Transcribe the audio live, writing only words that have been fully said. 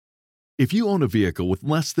If you own a vehicle with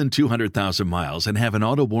less than 200,000 miles and have an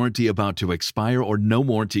auto warranty about to expire or no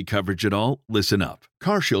warranty coverage at all, listen up.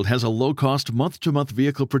 CarShield has a low-cost month-to-month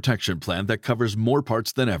vehicle protection plan that covers more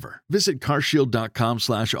parts than ever. Visit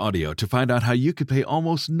carshield.com/audio to find out how you could pay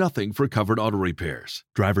almost nothing for covered auto repairs.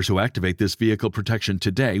 Drivers who activate this vehicle protection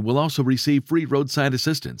today will also receive free roadside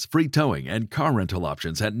assistance, free towing, and car rental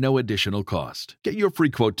options at no additional cost. Get your free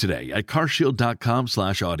quote today at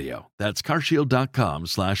carshield.com/audio. That's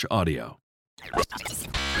carshield.com/audio.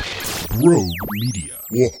 Rogue Media.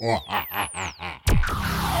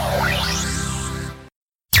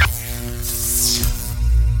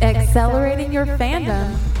 Accelerating your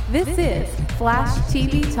fandom, this is Flash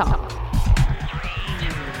TV Talk.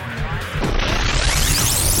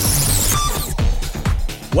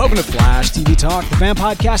 Welcome to Flash TV Talk, the fan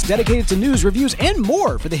podcast dedicated to news, reviews, and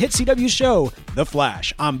more for the hit CW show, The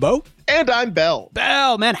Flash. I'm Bo. And I'm Bell.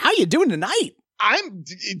 Bell, man, how you doing tonight? I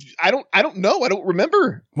don't know. I don't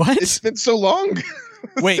remember. What? It's been so long.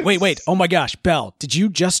 Wait. Oh my gosh, Bell, did you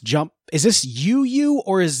just jump? Is this you,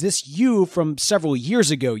 or is this you from several years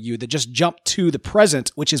ago, you that just jumped to the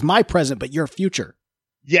present, which is my present, but your future?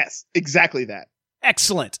 Yes, exactly that.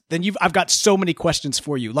 Excellent. Then I've got so many questions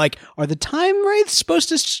for you. Like, are the time wraiths supposed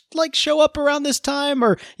to show up around this time?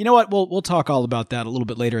 Or, you know what? We'll talk all about that a little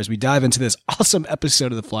bit later as we dive into this awesome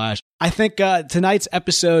episode of The Flash. I think tonight's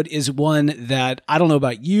episode is one that I don't know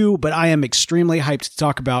about you, but I am extremely hyped to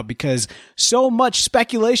talk about because so much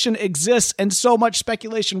speculation exists and so much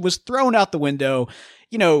speculation was thrown out the window.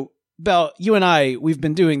 You know, Bell, you and I, we've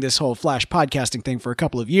been doing this whole Flash podcasting thing for a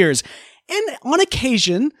couple of years. And on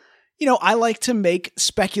occasion, you know, I like to make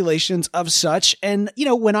speculations of such, and you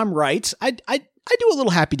know, when I'm right, I do a little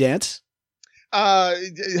happy dance.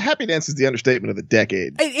 Happy dance is the understatement of the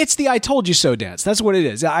decade. It's the "I told you so" dance. That's what it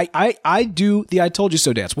is. I do the "I told you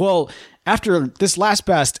so" dance. Well, after this last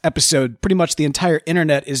past episode, pretty much the entire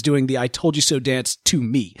internet is doing the "I told you so" dance to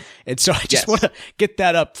me, and so I just want to get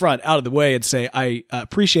that up front, out of the way, and say I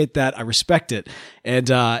appreciate that, I respect it, and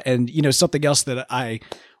you know, something else that I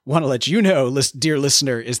want to let you know, dear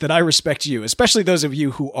listener, is that I respect you, especially those of you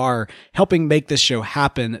who are helping make this show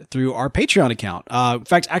happen through our Patreon account. In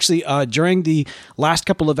fact, actually, during the last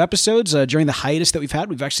couple of episodes, during the hiatus that we've had,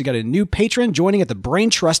 we've actually got a new patron joining at the Brain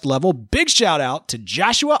Trust level. Big shout out to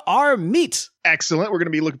Joshua R. Meat. Excellent. We're going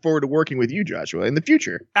to be looking forward to working with you, Joshua, in the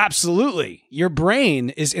future. Absolutely. Your brain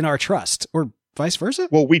is in our trust, or vice versa?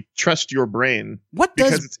 Well, we trust your brain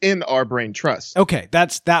because it's in our brain trust. Okay,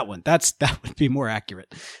 that's that one. That would be more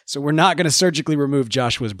accurate. So we're not going to surgically remove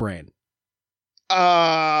Joshua's brain.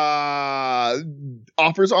 Offers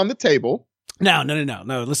on the table. No.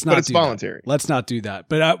 Let's not. But it's do voluntary. That. Let's not do that.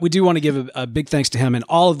 But we do want to give a big thanks to him and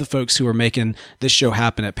all of the folks who are making this show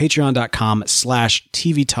happen at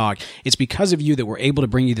patreon.com/TV Talk. It's because of you that we're able to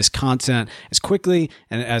bring you this content as quickly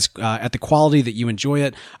and as at the quality that you enjoy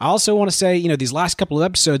it. I also want to say, you know, these last couple of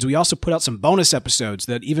episodes, we also put out some bonus episodes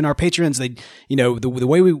that even our patrons, they, you know, the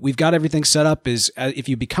way we've got everything set up is if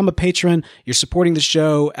you become a patron, you're supporting the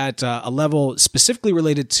show at a level specifically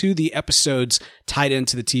related to the episodes tied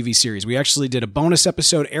into the TV series. We actually did a bonus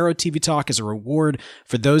episode, Arrow TV Talk, as a reward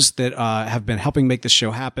for those that have been helping make this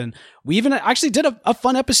show happen. We even actually did a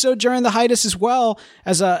fun episode during the hiatus as well,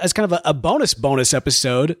 as kind of a bonus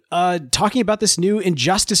episode, talking about this new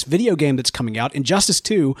Injustice video game that's coming out, Injustice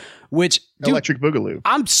 2, which Electric Boogaloo.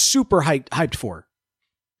 I'm super hyped for.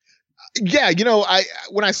 Yeah, you know, I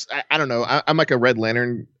don't know. I'm like a Red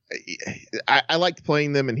Lantern. I liked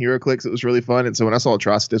playing them in HeroClix. It was really fun. And so when I saw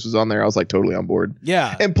Atrocitus was on there, I was like totally on board.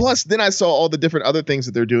 Yeah. And plus then I saw all the different other things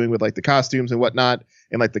that they're doing with like the costumes and whatnot,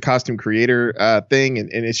 and like the costume creator thing. And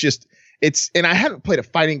it's just, and I haven't played a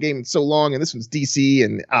fighting game in so long, and this one's DC,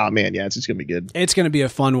 and man, yeah, it's just gonna be good. It's gonna be a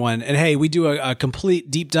fun one. And hey, we do a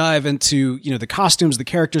complete deep dive into, you know, the costumes, the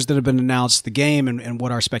characters that have been announced, the game, and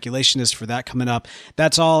what our speculation is for that coming up.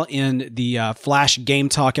 That's all in the Flash Game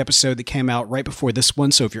Talk episode that came out right before this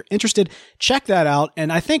one. So if you're interested, check that out.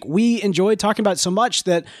 And I think we enjoyed talking about it so much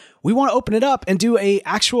that we want to open it up and do a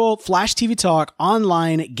actual Flash TV Talk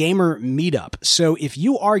online gamer meetup. So if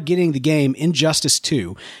you are getting the game Injustice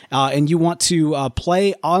 2 and you want to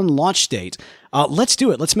play on launch date, let's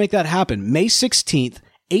do it. Let's make that happen. May 16th,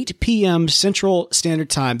 8 p.m. Central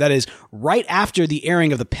Standard Time. That is right after the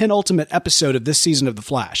airing of the penultimate episode of this season of The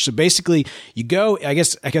Flash. So basically, you go, I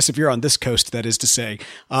guess if you're on this coast, that is to say,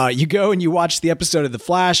 you go and you watch the episode of The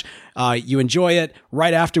Flash, you enjoy it.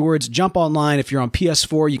 Right afterwards, jump online. If you're on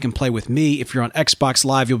PS4, you can play with me. If you're on Xbox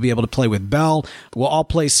Live, you'll be able to play with Bell. We'll all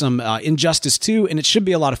play some Injustice 2, and it should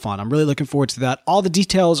be a lot of fun. I'm really looking forward to that. All the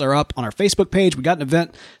details are up on our Facebook page. We got an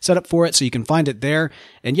event set up for it, so you can find it there.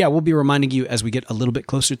 And yeah, we'll be reminding you as we get a little bit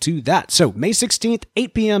closer to that. So May 16th,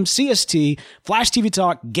 8 p.m. CST, Flash TV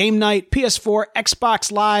Talk, game night, PS4,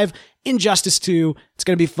 Xbox Live, Injustice 2. It's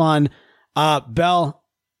going to be fun. Bell,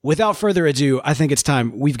 without further ado, I think it's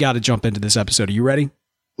time. We've got to jump into this episode. Are you ready?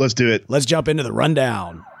 Let's do it. Let's jump into the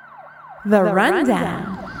rundown. The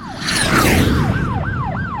Rundown.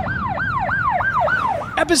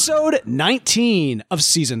 Episode 19 of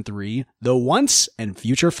Season 3, The Once and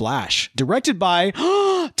Future Flash, directed by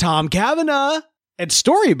Tom Cavanagh, and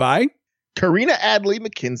story by Karina Adley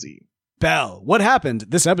McKenzie. Bell. What happened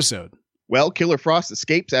this episode? Well, Killer Frost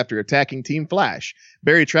escapes after attacking Team Flash.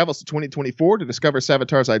 Barry travels to 2024 to discover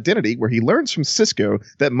Savitar's identity, where he learns from Cisco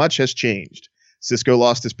that much has changed. Cisco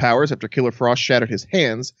lost his powers after Killer Frost shattered his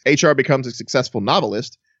hands. HR becomes a successful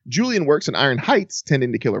novelist. Julian works in Iron Heights,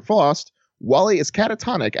 tending to Killer Frost. Wally is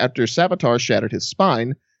catatonic after Savitar shattered his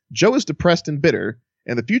spine. Joe is depressed and bitter.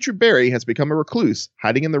 And the future Barry has become a recluse,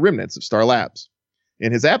 hiding in the remnants of Star Labs.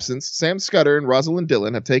 In his absence, Sam Scudder and Rosalind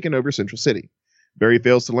Dillon have taken over Central City. Barry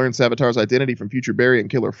fails to learn Savitar's identity from future Barry and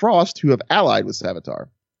Killer Frost, who have allied with Savitar.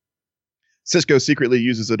 Cisco secretly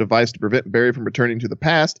uses a device to prevent Barry from returning to the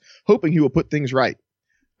past, hoping he will put things right.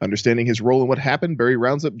 Understanding his role in what happened, Barry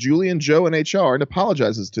rounds up Julian, Joe, and HR and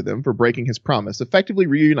apologizes to them for breaking his promise, effectively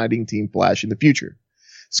reuniting Team Flash in the future.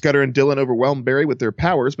 Scudder and Dillon overwhelm Barry with their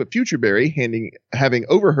powers, but future Barry, having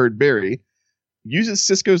overheard Barry, uses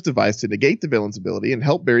Cisco's device to negate the villain's ability and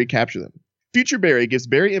help Barry capture them. Future Barry gives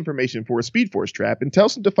Barry information for a Speed Force trap and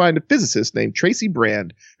tells him to find a physicist named Tracy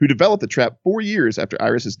Brand, who developed the trap 4 years after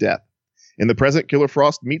Iris's death. In the present, Killer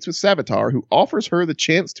Frost meets with Savitar, who offers her the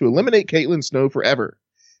chance to eliminate Caitlin Snow forever.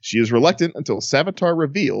 She is reluctant until Savitar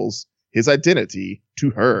reveals his identity to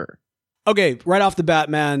her. Okay, right off the bat,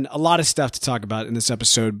 man, a lot of stuff to talk about in this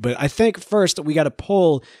episode, but I think first we got to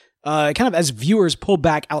pull, kind of as viewers, pull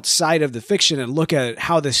back outside of the fiction and look at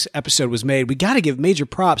how this episode was made. We got to give major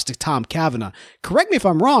props to Tom Cavanagh. Correct me if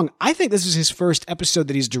I'm wrong, I think this is his first episode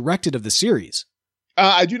that he's directed of the series.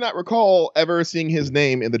 I do not recall ever seeing his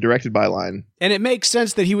name in the directed by line. And it makes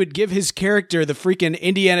sense that he would give his character the freaking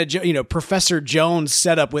Indiana, Professor Jones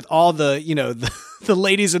setup with all the, the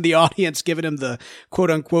ladies in the audience giving him the quote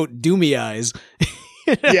unquote doomy eyes.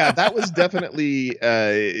 Yeah, that was definitely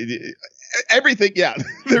everything. Yeah.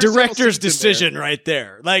 Director's decision right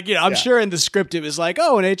there. Like, I'm sure in the script it was like,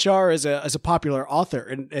 oh, and HR is a popular author.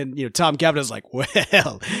 And Tom Cavanagh's like,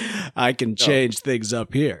 well, I can change things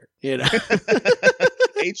up here.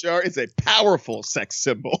 HR is a powerful sex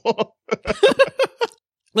symbol.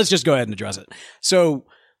 Let's just go ahead and address it. So,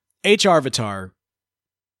 HR Vitar,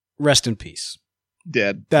 rest in peace.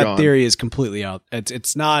 Dead. That gone. Theory is completely out.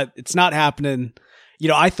 It's not happening.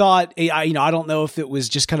 I thought, I don't know if it was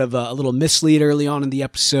just kind of a little mislead early on in the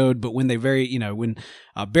episode, but when they when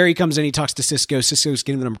Barry comes in, he talks to Cisco. Cisco's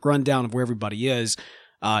giving them a rundown of where everybody is.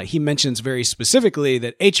 He mentions very specifically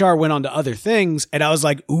that HR went on to other things, and I was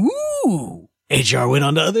like, ooh, HR went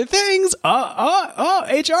on to other things?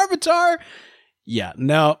 HR Vitar? Yeah,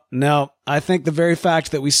 no. I think the very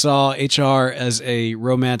fact that we saw HR as a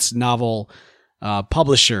romance novel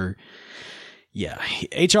publisher,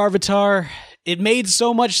 HR Vitar, it made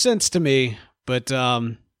so much sense to me, but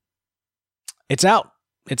it's out.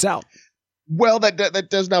 It's out. Well, that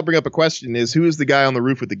does now bring up a question: is who is the guy on the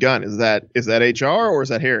roof with the gun? Is that HR or is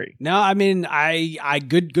that Harry? No, I mean,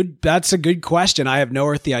 good. That's a good question. I have no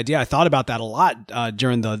earthly idea. I thought about that a lot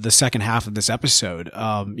during the second half of this episode.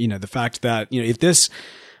 The fact that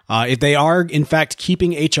if they are in fact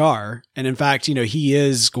keeping HR, and in fact he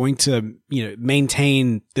is going to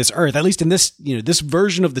maintain this Earth, at least in this this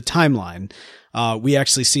version of the timeline, we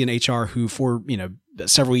actually see an HR who for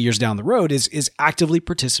several years down the road is actively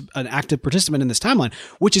an active participant in this timeline,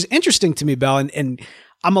 which is interesting to me, Bell. And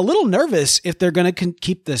I'm a little nervous if they're going to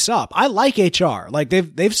keep this up. I like HR. Like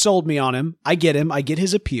they've sold me on him. I get him. I get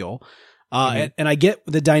his appeal. And I get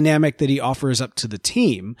the dynamic that he offers up to the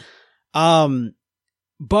team.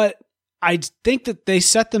 But I think that they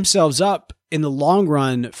set themselves up in the long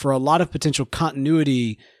run for a lot of potential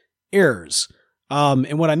continuity errors.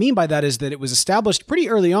 And what I mean by that is that it was established pretty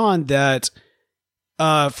early on that,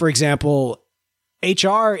 for example,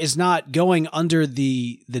 HR is not going under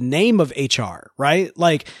the name of HR, right?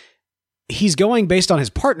 Like he's going based on his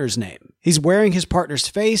partner's name. He's wearing his partner's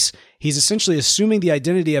face. He's essentially assuming the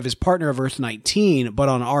identity of his partner of Earth 19, but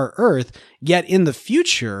on our Earth. Yet in the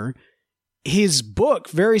future, his book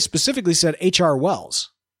very specifically said H.R.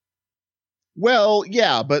 Wells. Well,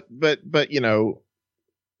 yeah, but you know,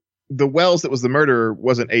 the Wells that was the murderer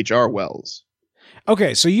wasn't H.R. Wells.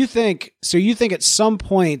 Okay, so you think at some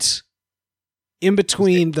point in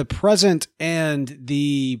between the present and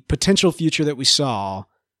the potential future that we saw,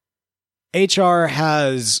 HR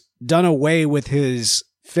has done away with his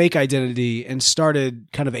fake identity and started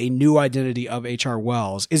kind of a new identity of H.R.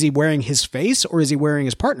 Wells. Is he wearing his face or is he wearing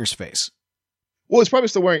his partner's face? Well, he's probably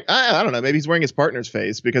still wearing, I don't know, maybe he's wearing his partner's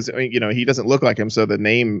face because, I mean, you know, he doesn't look like him. So the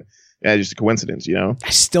name is just a coincidence, you know? I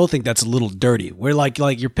still think that's a little dirty. We're like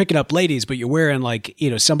you're picking up ladies, but you're wearing like, you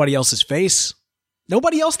know, somebody else's face.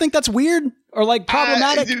 Nobody else think that's weird or like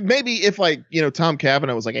problematic? Maybe if like, you know, Tom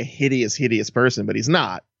Cavanaugh was like a hideous person, but he's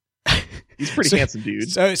not. He's pretty handsome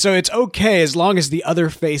dude. So it's okay as long as the other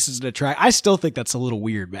face is an attract. I still think that's a little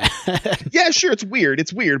weird, man. Yeah, sure. It's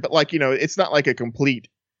weird, but like, you know, it's not like a complete,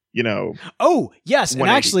 you know. Oh, yes. 180. And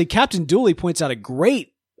actually, Captain Dooley points out a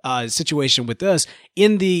great situation with this.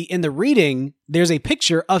 In the reading, there's a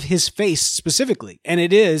picture of his face specifically, and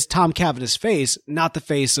it is Tom Cavanaugh's face, not the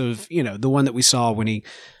face of, you know, the one that we saw when he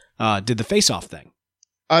did the face-off thing.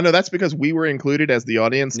 No, that's because we were included as the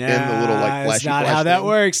audience in the little like flashy. That's not how that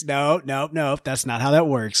works. No. That's not how that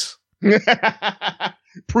works.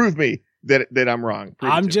 Prove me that I'm wrong.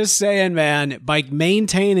 I'm just saying, man, by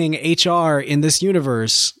maintaining HR in this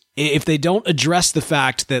universe, if they don't address the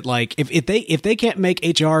fact that like if they can't make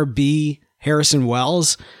HR be Harrison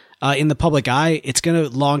Wells in the public eye, it's going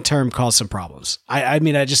to long term cause some problems. I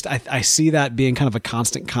mean, I see that being kind of a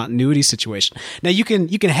constant continuity situation. Now you can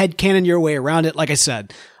headcanon your way around it. Like I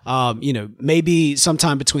said, you know, maybe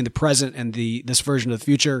sometime between the present and this version of the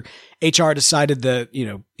future, HR decided that, you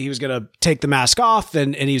know, he was going to take the mask off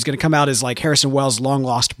and he was going to come out as like Harrison Wells' long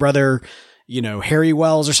lost brother, you know, Harry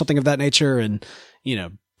Wells or something of that nature, and, you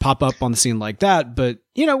know, pop up on the scene like that. But,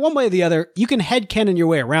 you know, one way or the other, you can headcanon your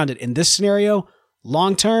way around it. In this scenario,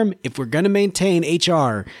 long term, if we're going to maintain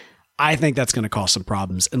HR, I think that's going to cause some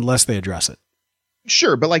problems unless they address it.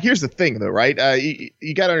 Sure, but like here's the thing, though, right?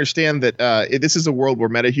 You got to understand that this is a world where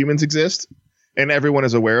metahumans exist, and everyone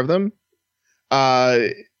is aware of them.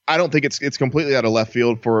 I don't think it's completely out of left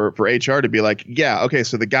field for HR to be like, yeah, okay,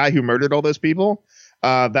 so the guy who murdered all those people,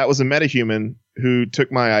 that was a metahuman who took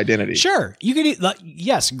my identity. Sure. You could,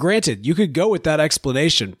 yes, granted, you could go with that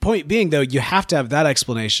explanation. Point being, though, you have to have that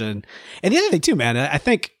explanation. And the other thing, too, man, I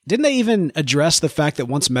think, didn't they even address the fact that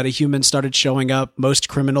once metahumans started showing up, most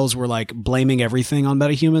criminals were like blaming everything on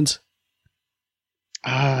metahumans?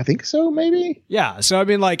 I think so, maybe. Yeah. So, I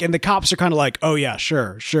mean, like, and the cops are kind of like, oh, yeah,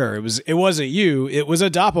 sure. It wasn't you. It was a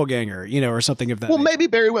doppelganger, you know, or something of that. Well, nature. maybe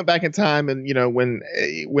Barry went back in time and, you know, when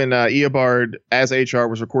Eobard as HR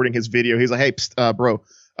was recording his video, he's like, hey, psst, bro,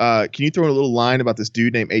 can you throw in a little line about this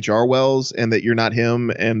dude named H.R. Wells and that you're not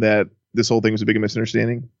him and that this whole thing was a big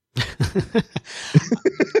misunderstanding?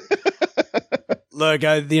 Look,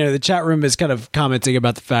 you know, the chat room is kind of commenting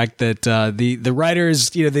about the fact that the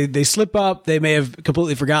writers, you know, they slip up. They may have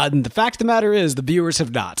completely forgotten. The fact of the matter is the viewers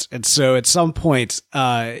have not. And so at some point,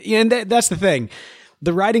 and that's the thing.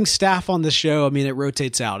 The writing staff on the show, I mean, it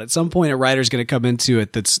rotates out. At some point, a writer's going to come into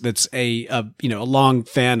it that's a long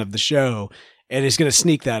fan of the show, and it's going to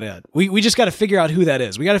sneak that in. We just got to figure out who that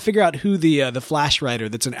is. We got to figure out who the Flash writer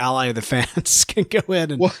that's an ally of the fans can go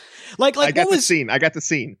in and like. I got the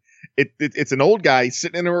scene. It's an old guy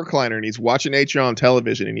sitting in a recliner and he's watching HR on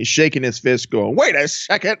television and he's shaking his fist going, wait a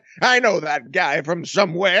second, I know that guy from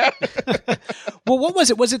somewhere. Well, what was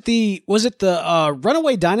it? Was it the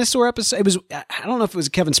Runaway Dinosaur episode? It was, I don't know if it was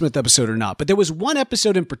a Kevin Smith episode or not, but there was one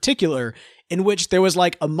episode in particular in which there was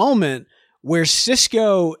like a moment where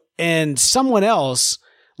Cisco and someone else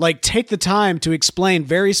like take the time to explain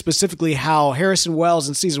very specifically how Harrison Wells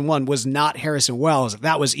in season 1 was not Harrison Wells.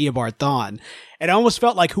 That was Eobard Thawne. And I almost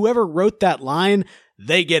felt like whoever wrote that line,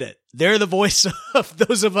 they get it. They're the voice of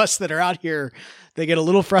those of us that are out here. They get a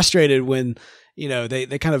little frustrated when, you know, they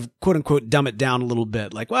kind of quote unquote dumb it down a little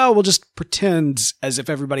bit. Like, well, we'll just pretend as if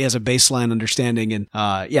everybody has a baseline understanding. And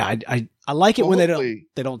I like it when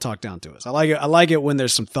they don't talk down to us. I like it when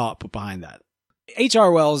there's some thought put behind that.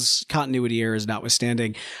 H.R. Wells' continuity errors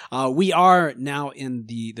notwithstanding, we are now in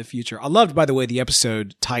the future. I loved, by the way, the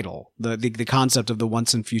episode title, the concept of the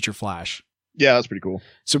once and future Flash. Yeah, that's pretty cool.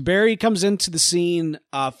 So Barry comes into the scene,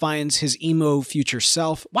 finds his emo future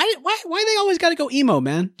self. Why they always got to go emo,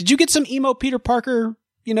 man? Did you get some emo Peter Parker,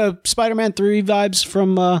 you know, Spider-Man 3 vibes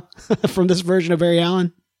from this version of Barry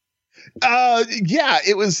Allen? Yeah,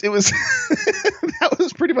 it was that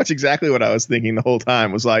was pretty much exactly what I was thinking the whole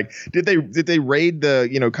time. Was like, did they raid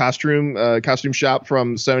the costume shop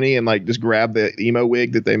from Sony and like just grab the emo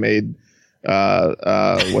wig that they made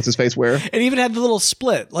what's his face wear? It even had the little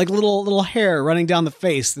split, like little hair running down the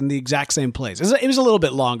face in the exact same place. It was a little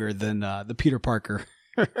bit longer than the Peter Parker.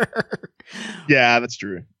 Yeah, that's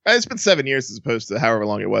true. It's been 7 years as opposed to however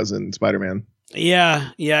long it was in Spider-Man.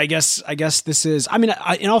 Yeah. I guess this is. I mean,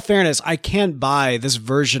 in all fairness, I can't buy this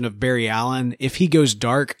version of Barry Allen. If he goes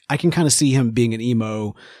dark, I can kind of see him being an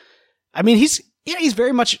emo. I mean, he's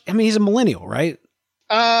very much. I mean, he's a millennial, right?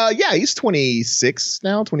 Yeah, he's 26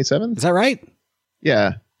 now, 27. Is that right?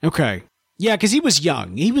 Yeah. Okay. Yeah, because he was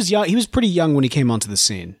young. He was pretty young when he came onto the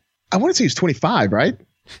scene. I want to say he's 25, right?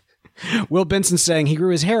 Will Benson saying he grew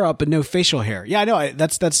his hair up but no facial hair. Yeah, I know.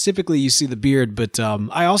 That's typically you see the beard, but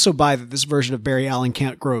I also buy that this version of Barry Allen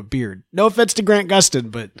can't grow a beard. No offense to Grant Gustin,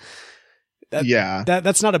 but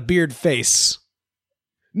that's not a beard face.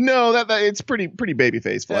 No, that it's pretty baby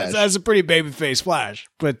face Flash. That's a pretty baby face Flash.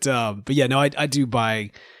 But yeah, no, I do buy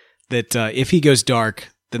that if he goes dark,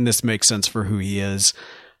 then this makes sense for who he is.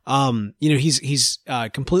 He's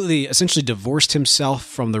completely essentially divorced himself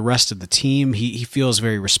from the rest of the team. He feels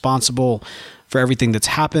very responsible for everything that's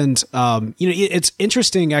happened. It's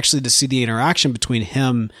interesting actually to see the interaction between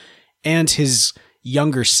him and his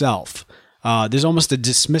younger self. There's almost a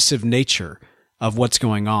dismissive nature of what's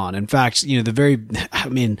going on. In fact, the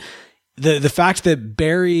fact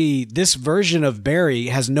that this version of Barry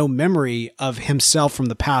has no memory of himself from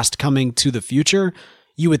the past coming to the future,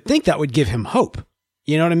 you would think that would give him hope.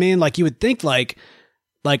 You know what I mean? Like you would think like,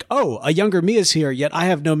 oh, a younger me is here, yet I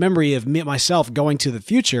have no memory of myself going to the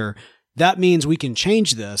future. That means we can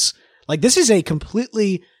change this. Like this is a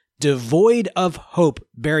completely devoid of hope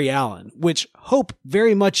Barry Allen, which hope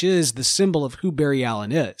very much is the symbol of who Barry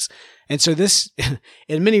Allen is. And so this,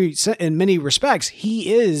 in many respects,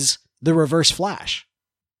 he is the Reverse Flash.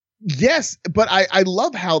 Yes, but I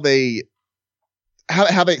love how they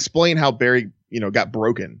explain how Barry, got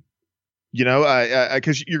broken.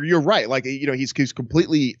 Because you're right. Like, he's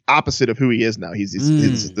completely opposite of who he is now. He's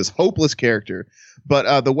this hopeless character.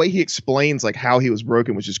 But the way he explains like how he was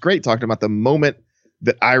broken, which is great, talking about the moment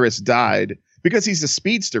that Iris died, because he's a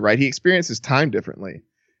speedster, right? He experiences time differently.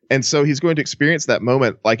 And so he's going to experience that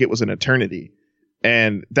moment like it was an eternity.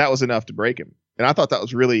 And that was enough to break him. And I thought that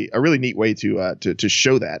was a really neat way to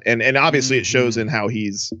show that. And obviously it shows in how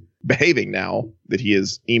he's behaving now that he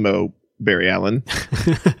is emo Barry Allen.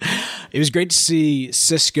 It was great to see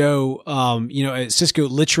Cisco, Cisco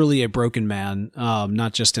literally a broken man,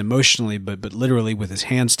 not just emotionally, but literally with his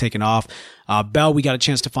hands taken off. Bell, we got a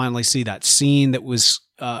chance to finally see that scene that was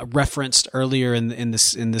referenced earlier in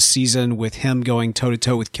this season with him going toe to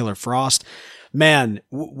toe with Killer Frost. Man,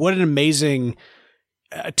 what an amazing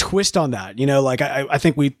twist on that. I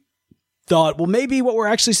think we thought, well, maybe what we're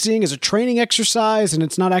actually seeing is a training exercise and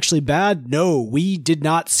it's not actually bad. No, we did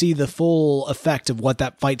not see the full effect of what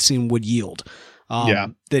that fight scene would yield.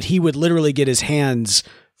 That he would literally get his hands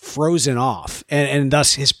frozen off and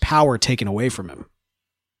thus his power taken away from him.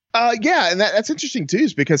 And that's interesting too,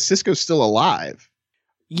 is because Cisco's still alive.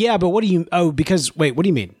 Yeah, but what do you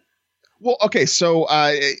mean? Well, okay, so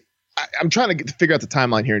I'm trying to figure out the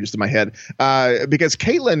timeline here just in my head, because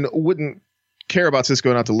Caitlin wouldn't care about Cisco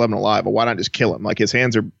enough to let him alive, but why not just kill him? Like his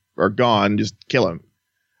hands are gone, just kill him.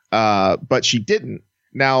 But she didn't.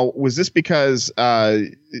 Now, was this because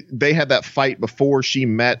they had that fight before she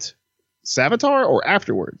met Savitar or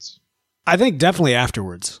afterwards? I think definitely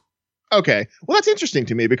afterwards. Okay. Well, that's interesting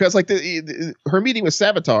to me because like her meeting with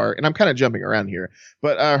Savitar, and I'm kind of jumping around here,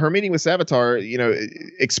 but her meeting with Savitar,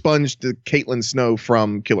 expunged the Caitlin Snow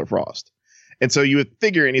from Killer Frost. And so you would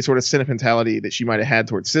figure any sort of sentimentality that she might have had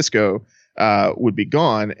towards Cisco would be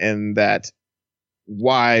gone, and that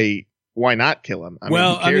why not kill him?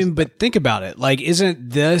 But think about it. Like, isn't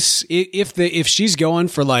this if she's going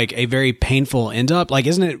for like a very painful end up? Like,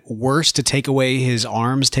 isn't it worse to take away his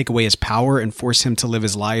arms, take away his power, and force him to live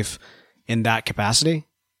his life in that capacity?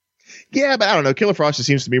 Yeah, but I don't know. Killer Frost just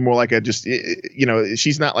seems to be more like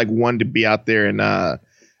she's not like one to be out there and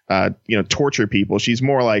torture people. She's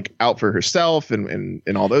more like out for herself and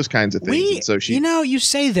all those kinds of things. And so she, you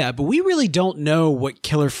say that, but we really don't know what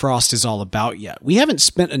Killer Frost is all about yet. We haven't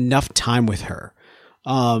spent enough time with her.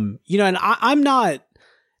 And I'm not,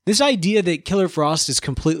 this idea that Killer Frost is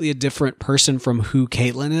completely a different person from who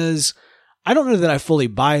Caitlin is, I don't know that I fully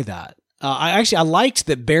buy that. I liked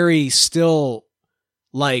that Barry still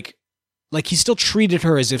he still treated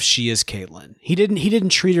her as if she is Caitlin. He didn't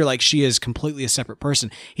treat her like she is completely a separate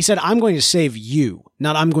person. He said, I'm going to save you,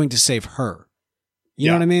 not I'm going to save her. You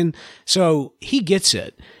know what I mean? So he gets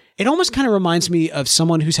it. It almost kind of reminds me of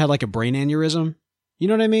someone who's had like a brain aneurysm. You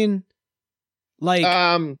know what I mean?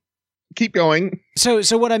 Like, keep going. So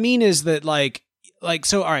what I mean is that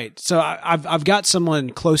so all right. So I've got someone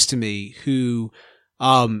close to me who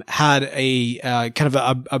had a kind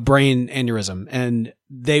of a brain aneurysm, and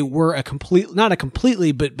they were not a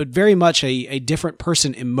completely, but very much a different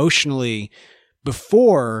person emotionally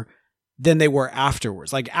before than they were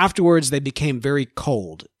afterwards. Like afterwards, they became very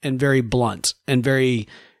cold and very blunt and very.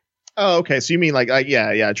 Oh, okay. So you mean like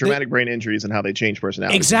traumatic brain injuries and how they change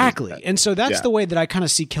personality. Exactly. And so that's the way that I kind of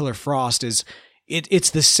see Killer Frost is it's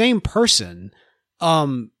the same person,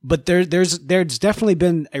 but there's definitely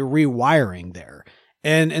been a rewiring there.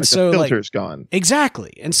 And like so the filter's gone.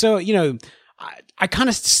 Exactly. And so, I kind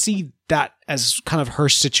of see that as kind of her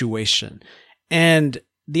situation. And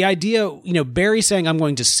the idea, Barry saying, I'm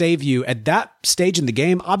going to save you at that stage in the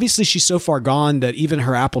game, obviously she's so far gone that even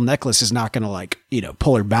her apple necklace is not going to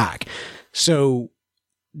pull her back. So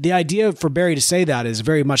the idea for Barry to say that is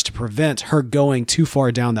very much to prevent her going too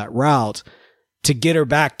far down that route to get her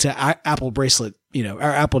back to apple bracelet, or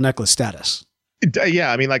apple necklace status.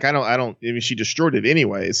 Yeah, I mean, like I mean, she destroyed it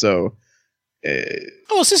anyway, so.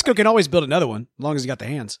 Well, Cisco can always build another one as long as he got the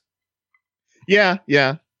hands. Yeah,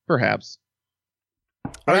 perhaps.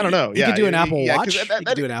 But I don't know. He could do an Apple Watch. He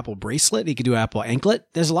could do an Apple bracelet. He could do an Apple anklet.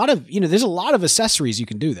 There's a lot of accessories you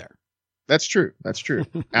can do there. That's true.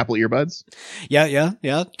 Apple earbuds. Yeah.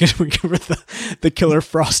 Could we cover the Killer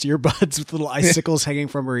Frost earbuds with little icicles hanging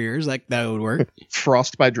from her ears? Like that would work.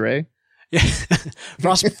 Frost by Dre. Yeah,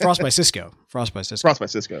 Frost by Cisco. Frost by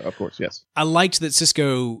Cisco, of course, yes. I liked that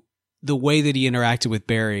Cisco, the way that he interacted with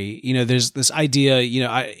Barry. There's this idea,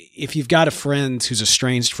 if you've got a friend who's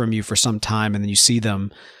estranged from you for some time and then you see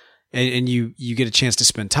them and you get a chance to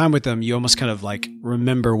spend time with them, you almost kind of like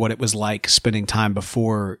remember what it was like spending time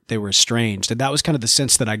before they were estranged. And that was kind of the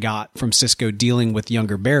sense that I got from Cisco dealing with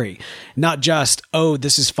younger Barry. Not just, oh,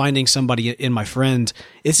 this is finding somebody in my friend.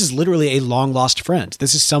 This is literally a long lost friend.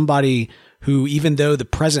 This is somebody who, even though the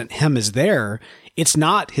present him is there, it's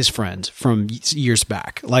not his friend from years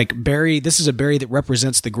back. Like Barry, this is a Barry that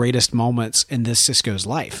represents the greatest moments in this Cisco's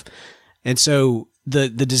life. And so the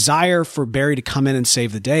desire for Barry to come in and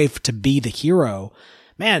save the day, to be the hero,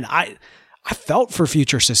 man, I felt for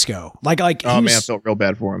future Cisco. Like, oh man, I felt real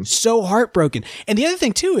bad for him. So heartbroken. And the other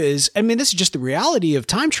thing too is, I mean, this is just the reality of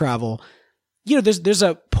time travel. There's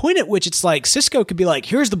a point at which it's like Cisco could be like,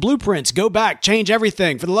 here's the blueprints, go back, change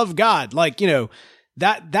everything for the love of God. Like,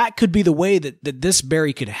 that could be the way that this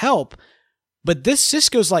Barry could help. But this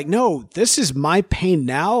Cisco's like, no, this is my pain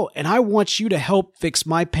now, and I want you to help fix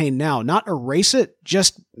my pain now, not erase it,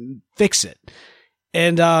 just fix it.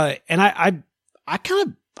 And I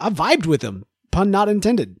vibed with him, pun not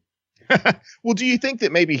intended. Well, do you think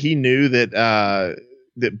that maybe he knew that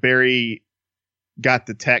that Barry got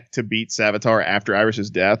the tech to beat Savitar after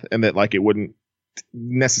Iris's death, and that like it wouldn't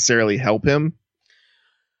necessarily help him?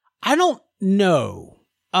 I don't know.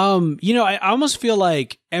 I almost feel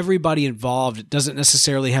like everybody involved doesn't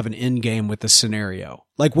necessarily have an end game with this scenario.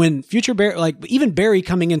 Like when future Barry, like even Barry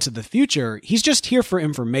coming into the future, he's just here for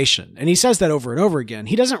information. And he says that over and over again.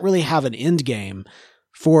 He doesn't really have an end game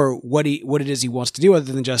for what it is he wants to do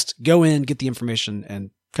other than just go in, get the information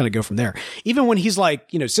and kind of go from there. Even when he's like,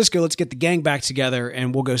 Cisco, let's get the gang back together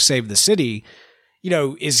and we'll go save the city.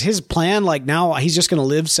 Is his plan like now he's just going to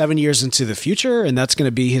live 7 years into the future and that's going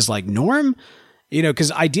to be his like norm?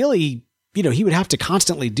 Because ideally, he would have to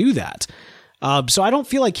constantly do that. So I don't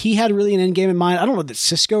feel like he had really an end game in mind. I don't know that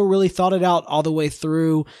Cisco really thought it out all the way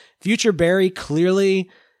through. Future Barry, clearly,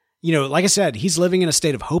 like I said, he's living in a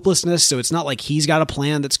state of hopelessness. So it's not like he's got a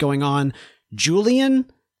plan that's going on. Julian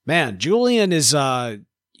is,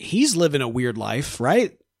 he's living a weird life,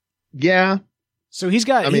 right? Yeah. So he's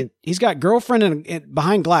got girlfriend and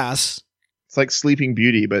behind glass. It's like Sleeping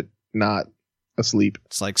Beauty, but not asleep.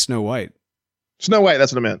 It's like Snow White. Snow White,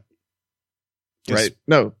 that's what I meant. Right?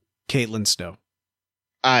 No. Caitlin Snow.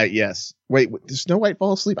 Yes. Wait, does Snow White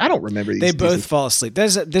fall asleep? I don't remember these. They both fall asleep.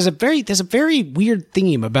 There's a very weird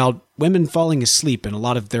theme about women falling asleep in a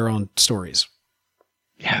lot of their own stories.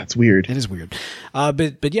 Yeah, it's weird. It is weird.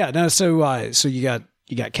 But yeah, no, so you got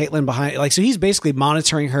Caitlin behind, like, so he's basically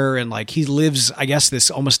monitoring her and like he lives, I guess, this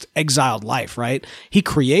almost exiled life, right? He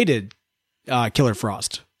created Killer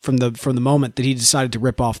Frost from the moment that he decided to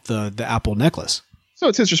rip off the apple necklace. So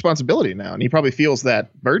it's his responsibility now, and he probably feels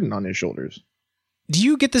that burden on his shoulders. Do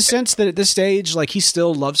you get the sense that at this stage, like, he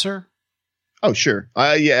still loves her? Oh, sure.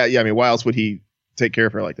 Yeah. I mean, why else would he take care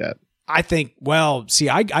of her like that? I think, well, see,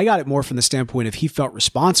 I got it more from the standpoint of he felt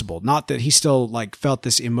responsible, not that he still like felt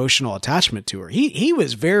this emotional attachment to her. He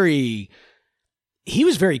was very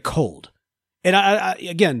cold. And I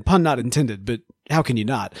again, pun not intended, but how can you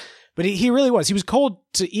not? But he really was. He was cold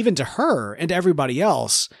even to her and to everybody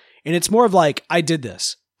else. And it's more of like, I did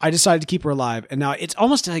this. I decided to keep her alive. And now it's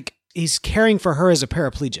almost like he's caring for her as a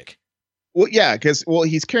paraplegic. Well, yeah, because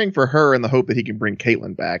he's caring for her in the hope that he can bring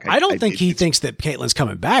Caitlyn back. I don't think he thinks that Caitlyn's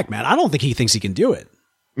coming back, man. I don't think he thinks he can do it.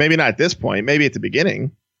 Maybe not at this point. Maybe at the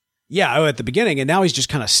beginning. Yeah, at the beginning. And now he's just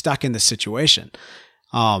kind of stuck in this situation.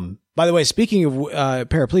 By the way, speaking of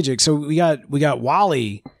paraplegic, so we got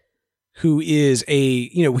Wally, who is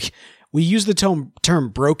we use the term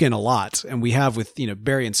broken a lot, and we have with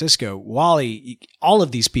Barry and Cisco. Wally, all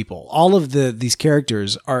of these people, all of these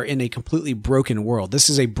characters are in a completely broken world. This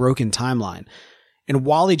is a broken timeline, and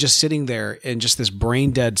Wally just sitting there in just this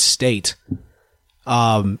brain dead state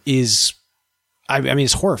is, I mean,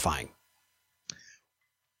 it's horrifying.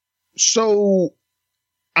 So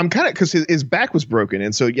I'm kind of, because his back was broken,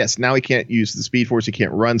 and so yes, now he can't use the Speed Force. He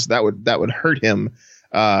can't run, so that would hurt him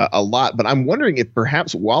a lot. But I'm wondering if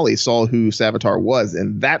perhaps Wally saw who Savitar was,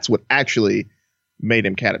 and that's what actually made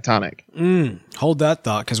him catatonic. Hold that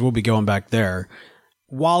thought, because we'll be going back there.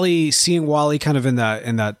 Seeing Wally kind of in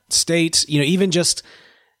that state, even just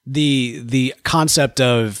the concept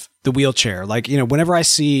of the wheelchair. Like, whenever I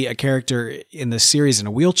see a character in the series in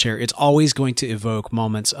a wheelchair, it's always going to evoke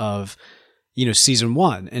moments of season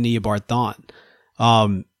 1 in Eobard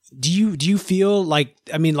Thawne. Do you feel like,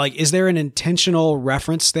 is there an intentional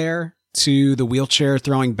reference there to the wheelchair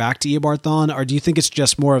throwing back to Eobard Thawne, or do you think it's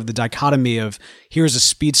just more of the dichotomy of here's a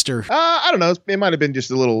speedster? I don't know. It might have been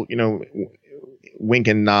just a little, wink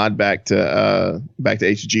and nod back to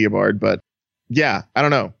H.G. Eobard, but yeah, I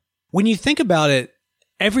don't know. When you think about it,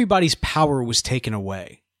 everybody's power was taken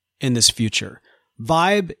away in this future.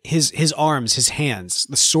 Vibe, his arms, his hands,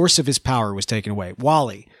 the source of his power was taken away.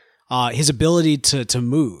 Wally, his ability to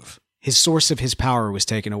move, his source of his power was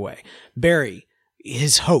taken away. Barry,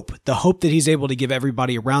 his hope, the hope that he's able to give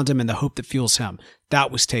everybody around him and the hope that fuels him,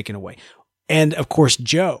 that was taken away. And of course,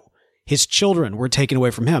 Joe, his children were taken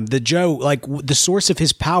away from him. The source of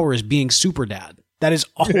his power is being super dad. That is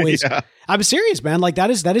always, yeah. I'm serious, man. Like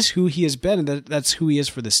that is who he has been, and that's who he is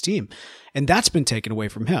for this team. And that's been taken away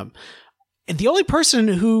from him. And the only person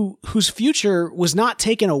whose future was not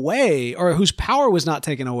taken away, or whose power was not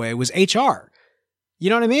taken away, was HR. You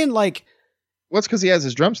know what I mean? Like, well, it's because he has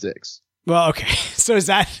his drumsticks. Well, okay. So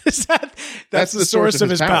that's the source of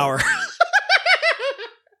his power.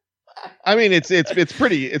 I mean, it's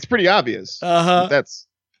pretty obvious. That's,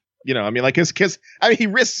 because he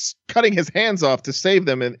risks cutting his hands off to save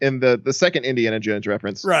them in the second Indiana Jones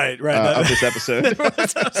reference. Right. Of this episode.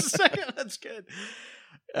 That's good.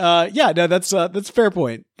 That's fair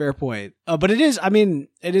point. But it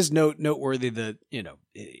is noteworthy that,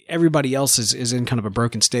 everybody else is in kind of a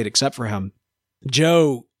broken state except for him.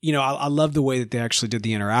 Joe, I love the way that they actually did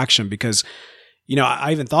the interaction, because,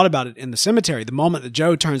 I even thought about it in the cemetery. The moment that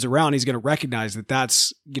Joe turns around, he's going to recognize that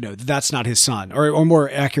that's not his son, or more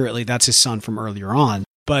accurately, that's his son from earlier on.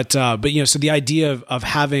 But so the idea of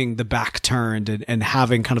having the back turned and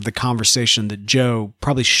having kind of the conversation that Joe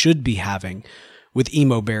probably should be having with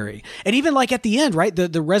Emo Barry. And even like at the end, right?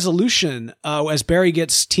 The resolution, as Barry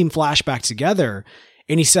gets Team Flash back together,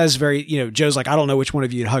 and he says Joe's like, I don't know which one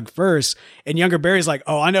of you'd hug first. And younger Barry's like,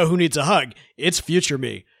 oh, I know who needs a hug. It's future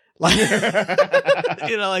me. Like,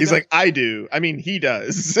 he's like, I do. I mean, he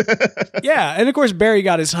does. Yeah. And of course, Barry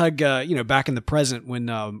got his hug, back in the present when,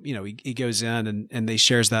 he goes in and they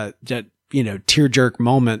shares that tear jerk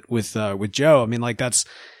moment with Joe. I mean, like that's,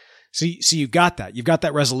 so you've got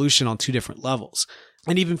that resolution on two different levels.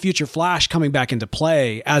 And even future Flash coming back into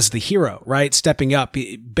play as the hero, right? Stepping up.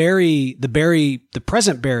 The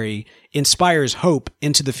present Barry inspires hope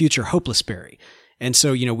into the future hopeless Barry. And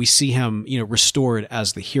so, we see him, restored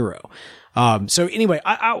as the hero. So anyway,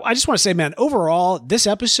 I just want to say, man, overall, this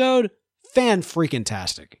episode,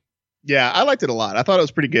 fan-freaking-tastic. Yeah, I liked it a lot. I thought it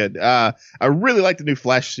was pretty good. I really like the new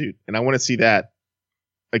Flash suit, and I want to see that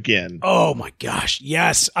again. Oh my gosh.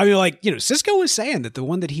 Yes. I mean, Cisco was saying that the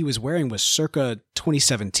one that he was wearing was circa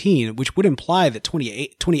 2017, which would imply that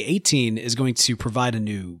 2018 is going to provide a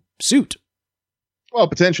new suit. Well,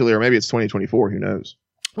 potentially, or maybe it's 2024. Who knows?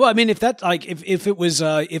 Well, I mean, if that, like, if it was,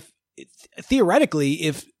 theoretically,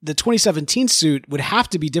 if the 2017 suit would have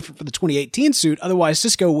to be different from the 2018 suit, otherwise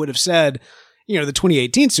Cisco would have said, the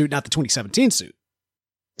 2018 suit, not the 2017 suit.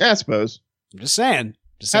 Yeah, I suppose. I'm just saying.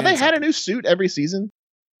 Have they had a new suit every season?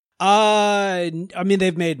 I mean,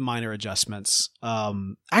 they've made minor adjustments.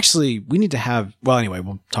 Actually, we need to have. Well, anyway,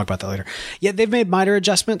 we'll talk about that later. Yeah, they've made minor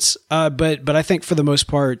adjustments. But I think for the most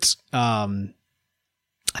part, it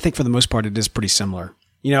is pretty similar.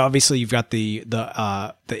 You know, obviously, you've got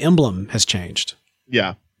the emblem has changed.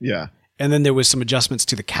 Yeah. And then there was some adjustments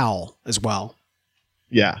to the cowl as well.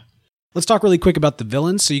 Yeah. Let's talk really quick about the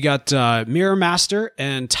villains. So you got Mirror Master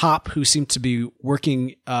and Top, who seem to be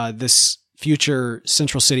working this future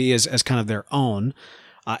Central City as kind of their own.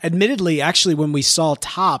 Admittedly, actually, when we saw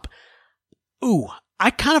Top,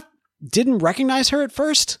 I kind of didn't recognize her at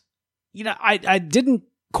first. You know, I didn't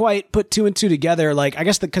quite put two and two together. Like, I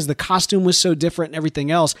guess because the costume was so different and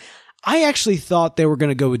everything else. I actually thought they were going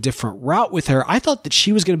to go a different route with her. I thought that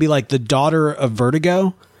she was going to be like the daughter of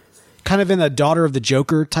Vertigo, kind of in a daughter of the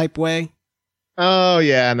Joker type way. Oh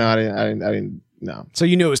yeah, no, I didn't. No. So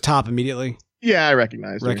you knew it was Top immediately. Yeah, I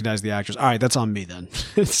recognized the actress. All right, that's on me then.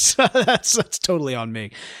 that's totally on me.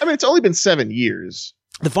 I mean, it's only been 7 years.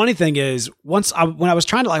 The funny thing is, when I was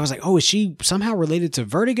trying to, I was like, oh, is she somehow related to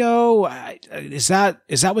Vertigo? Is that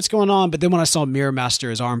what's going on? But then when I saw Mirror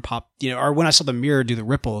Master, his arm pop, or when I saw the mirror do the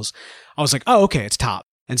ripples, I was like, oh, okay, it's Top.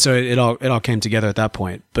 And so it all came together at that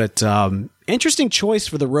point. But interesting choice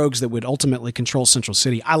for the rogues that would ultimately control Central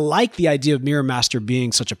City. I like the idea of Mirror Master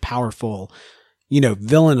being such a powerful,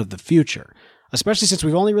 villain of the future, especially since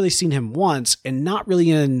we've only really seen him once and not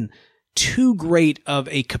really in too great of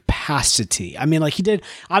a capacity. I mean, like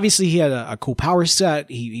he had a cool power set.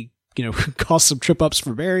 He caused some trip ups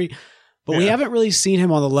for Barry, but we haven't really seen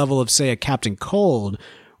him on the level of, say, a Captain Cold,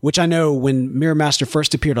 which I know when Mirror Master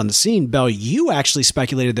first appeared on the scene, Bell, you actually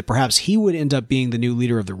speculated that perhaps he would end up being the new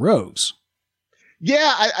leader of the Rogues.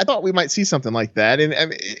 Yeah, I thought we might see something like that. And I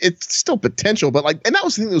mean, it's still potential, but and that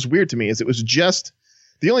was the thing that was weird to me, is it was just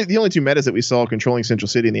the only two metas that we saw controlling Central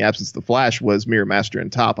City in the absence of the Flash was Mirror Master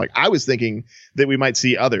and Top. Like, I was thinking that we might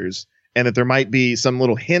see others and that there might be some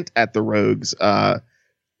little hint at the Rogues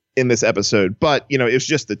in this episode, but it was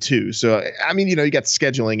just the two. So I mean, you got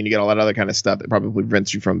scheduling and you got all that other kind of stuff that probably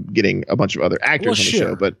prevents you from getting a bunch of other actors on the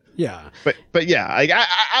show. But yeah,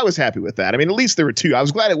 I was happy with that. I mean, at least there were two. I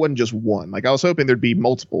was glad it wasn't just one. Like, I was hoping there'd be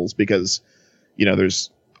multiples because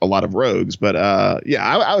there's a lot of rogues, but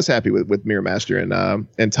I was happy with Mirror Master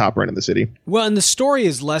and Top running the city. Well, and the story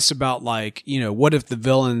is less about like, what if the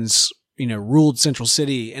villains, ruled Central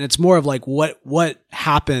City, and it's more of like what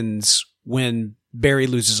happens when Barry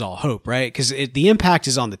loses all hope, right? Because the impact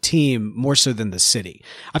is on the team more so than the city.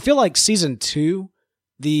 I feel like season 2,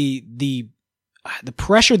 the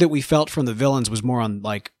pressure that we felt from the villains was more on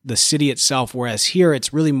like the city itself, whereas here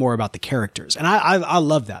it's really more about the characters. And I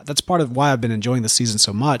love that. That's part of why I've been enjoying the season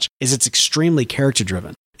so much, is it's extremely character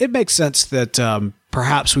driven. It makes sense that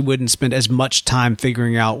perhaps we wouldn't spend as much time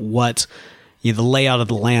figuring out what the layout of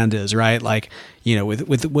the land is, right? Like,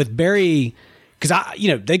 with Barry, because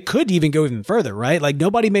they could even go even further, right? Like,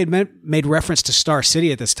 nobody made reference to Star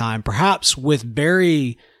City at this time. Perhaps with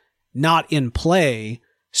Barry not in play,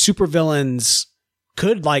 supervillains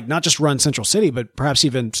could like not just run Central City, but perhaps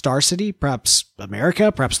even Star City, perhaps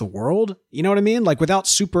America, perhaps the world. You know what I mean? Like, without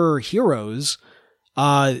superheroes,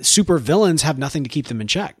 supervillains have nothing to keep them in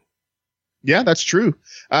check. Yeah, that's true.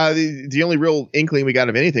 The only real inkling we got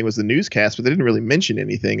of anything was the newscast, but they didn't really mention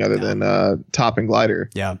anything other than Top and Glider.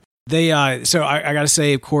 Yeah. So I got to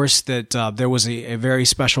say, of course, that there was a very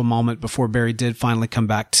special moment before Barry did finally come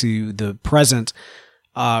back to the present,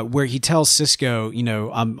 where he tells Cisco,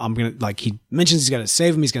 I'm going to, like, he mentions he's got to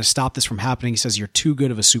save him. He's going to stop this from happening. He says, you're too good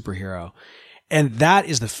of a superhero. And that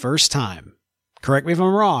is the first time, correct me if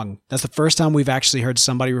I'm wrong, that's the first time we've actually heard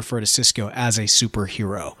somebody refer to Cisco as a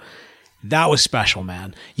superhero. That was special,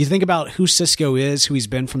 man. You think about who Cisco is, who he's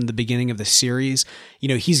been from the beginning of the series.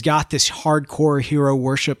 He's got this hardcore hero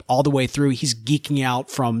worship all the way through. He's geeking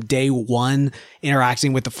out from day one,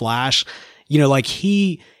 interacting with the Flash. Like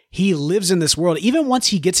he lives in this world. Even once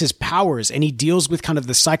he gets his powers and he deals with kind of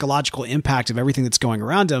the psychological impact of everything that's going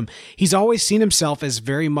around him, he's always seen himself as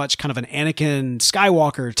very much kind of an Anakin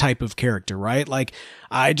Skywalker type of character, right? Like,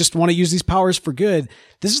 I just want to use these powers for good.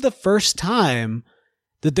 This is the first time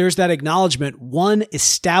that there's that acknowledgement, one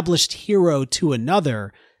established hero to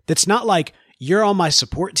another, that's not like, you're on my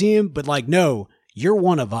support team, but like, no, you're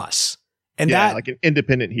one of us. And that, like an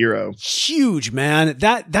independent hero. Huge, man.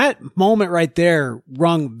 That moment right there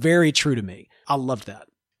rung very true to me. I loved that.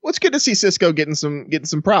 Well, it's good to see Cisco getting some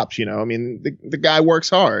props, I mean, the guy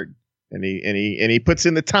works hard and he puts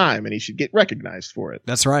in the time, and he should get recognized for it.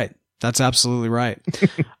 That's right. That's absolutely right.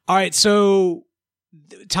 All right, so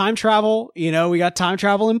time travel, we got time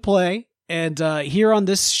travel in play, And here on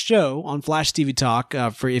this show, on Flash TV Talk,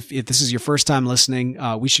 for if this is your first time listening,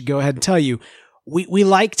 we should go ahead and tell you, we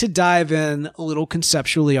like to dive in a little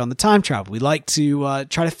conceptually on the time travel. We like to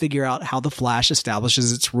try to figure out how the Flash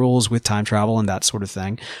establishes its rules with time travel and that sort of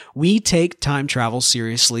thing. We take time travel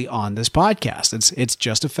seriously on this podcast. It's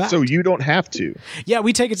just a fact. So you don't have to. Yeah,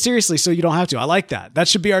 we take it seriously, so you don't have to. I like that. That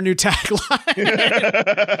should be our new tagline.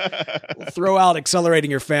 We'll throw out accelerating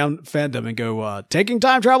your fandom and go, taking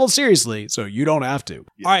time travel seriously, so you don't have to.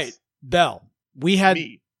 Yes. All right, Bell, we had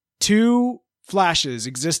Me. 2 Flashes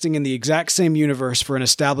existing in the exact same universe for an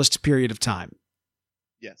established period of time.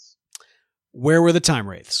 Yes. Where were the time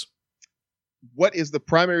wraiths? What is the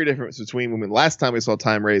primary difference between when last time we saw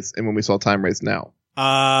time wraiths and when we saw time wraiths now?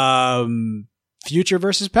 Future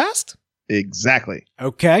versus past? Exactly.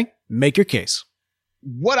 Okay, make your case.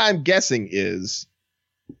 What I'm guessing is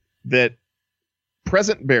that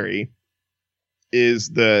present Barry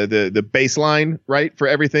is the baseline, right, for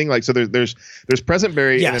everything. Like, so there's present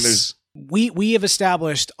Barry, Yes. and then there's We have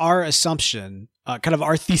established our assumption, kind of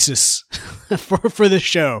our thesis for the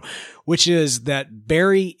show, which is that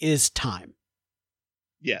Barry is time.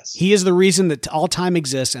 yes. He is the reason that all time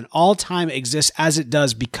exists, and all time exists as it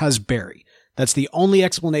does because Barry. That's the only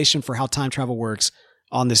explanation for how time travel works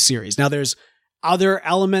on this series. Now, there's other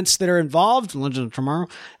elements that are involved. Legend of Tomorrow.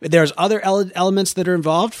 There's other elements that are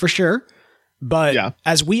involved for sure. But Yeah.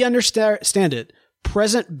 as we understand it,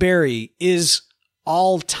 present Barry is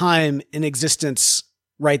all time in existence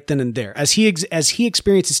right then and there. As he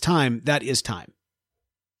experiences time, that is time.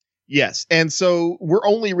 Yes. And so we're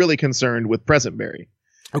only really concerned with present Barry.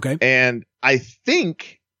 Okay. And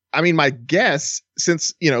my guess,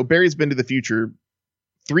 since, Barry's been to the future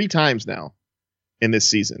 3 times now in this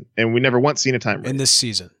season, and we never once seen a time wraith. In this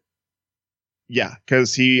season. Yeah,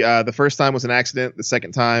 because the first time was an accident, the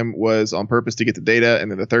second time was on purpose to get the data, and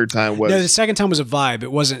then the third time was... No, the second time was a vibe.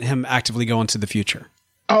 It wasn't him actively going to the future.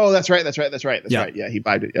 Oh, that's right. Yeah. Right. Yeah, he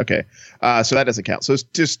vibed it. Okay. So that doesn't count. So it's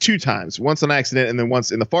just 2 times. Once on accident, and then once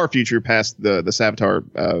in the far future past the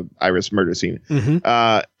Savitar Iris murder scene.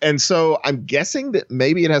 Mm-hmm. And so I'm guessing that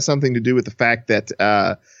maybe it has something to do with the fact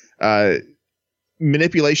that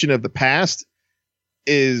manipulation of the past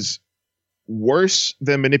is worse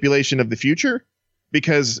than manipulation of the future,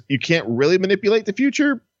 because you can't really manipulate the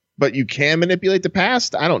future, but you can manipulate the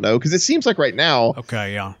past. I don't know, because it seems like right now,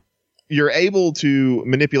 Okay, yeah. you're able to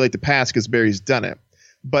manipulate the past because Barry's done it,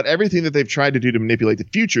 but everything that they've tried to do to manipulate the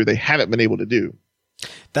future, they haven't been able to do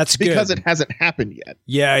That's good. because it hasn't happened yet.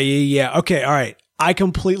 Yeah. Okay, all right. I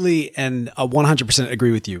completely and 100%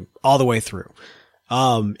 agree with you all the way through.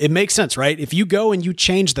 It makes sense, right? If you go and you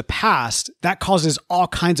change the past, that causes all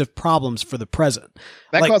kinds of problems for the present.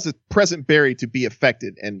 That causes present Barry to be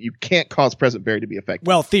affected, and you can't cause present Barry to be affected.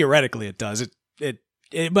 Well, theoretically it does. I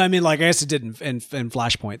mean, like I guess it did in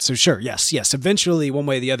Flashpoint. So sure, yes. Eventually, one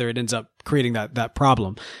way or the other, it ends up creating that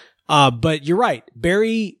problem. But you're right.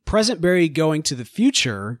 Present Barry going to the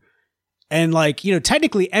future, and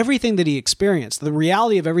technically everything that he experienced, the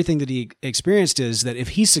reality of everything that he experienced is that if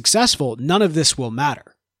he's successful, none of this will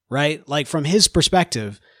matter, right? Like from his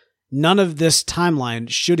perspective, none of this timeline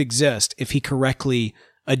should exist if he correctly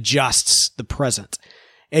adjusts the present.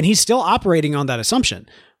 And he's still operating on that assumption.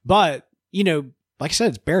 But, like I said,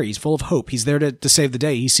 it's Barry. He's full of hope. He's there to save the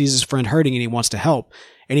day. He sees his friend hurting and he wants to help.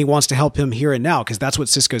 And he wants to help him here and now because that's what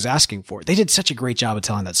Cisco's asking for. They did such a great job of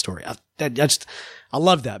telling that story. I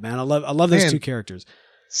love that, man. I love those 2 characters.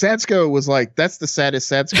 Sadsko was like, that's the saddest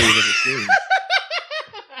Sadsko we've ever seen.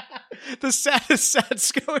 The saddest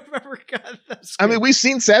Sadsko I've ever got. I mean, we've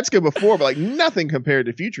seen Sadsko before, but nothing compared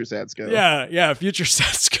to future Sadsko. Yeah, future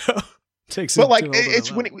Sadsko. Takes but it to it's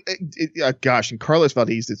when gosh, and Carlos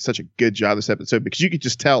Valdez did such a good job this episode because you could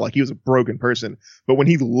just tell he was a broken person, but when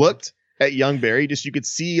he looked at young Barry, you could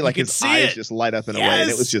see his eyes just light up in a way, and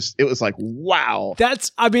it was like, wow.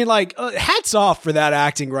 That's hats off for that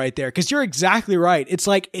acting right there, because you're exactly right. It's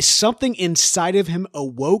like something inside of him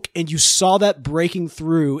awoke, and you saw that breaking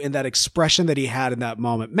through in that expression that he had in that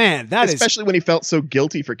moment. Man, especially when he felt so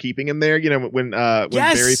guilty for keeping him there. When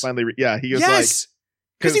Barry finally, he was like.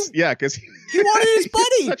 Because he wanted his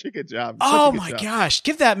buddy. Such a good job. Oh my gosh.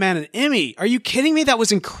 Give that man an Emmy. Are you kidding me? That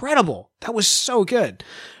was incredible. That was so good.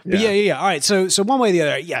 But yeah. All right. So one way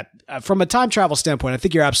or the other, from a time travel standpoint, I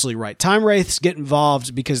think you're absolutely right. Time wraiths get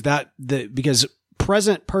involved because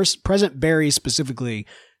present Barry specifically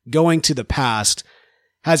going to the past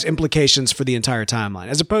has implications for the entire timeline,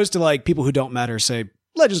 as opposed to people who don't matter, say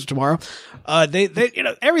Legends of Tomorrow. They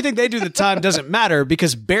everything they do to time doesn't matter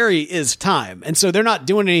because Barry is time. And so they're not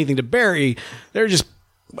doing anything to Barry. They're just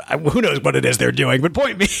Who knows what it is they're doing? But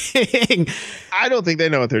point being, I don't think they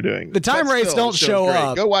know what they're doing. The time wraiths don't show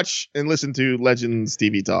up. Go watch and listen to Legends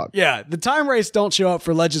TV Talk. Yeah, the time wraiths don't show up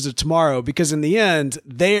for Legends of Tomorrow because in the end,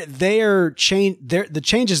 the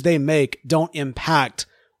changes they make don't impact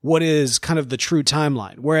what is kind of the true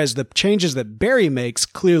timeline, whereas the changes that Barry makes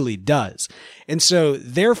clearly does. And so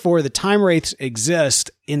therefore the time wraiths exist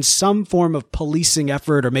in some form of policing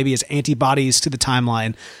effort or maybe as antibodies to the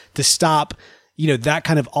timeline to stop, that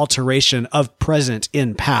kind of alteration of present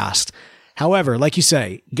in past. However, like you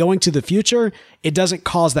say, going to the future, it doesn't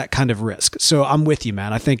cause that kind of risk. So I'm with you,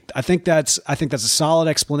 man. I think that's a solid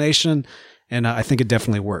explanation, and I think it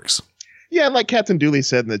definitely works. Yeah, like Captain Dooley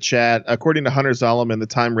said in the chat, according to Hunter Zolomon, the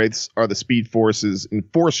Time Wraiths are the Speed Force's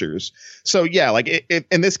enforcers. So yeah, like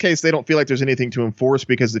in this case, they don't feel like there's anything to enforce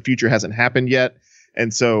because the future hasn't happened yet,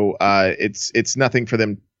 and so it's nothing for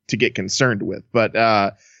them to get concerned with.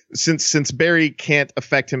 But since Barry can't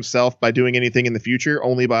affect himself by doing anything in the future,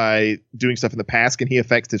 only by doing stuff in the past can he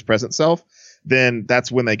affect his present self, then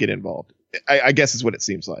that's when they get involved. I guess is what it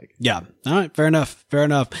seems like. Yeah. All right. Fair enough.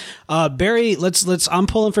 Barry, I'm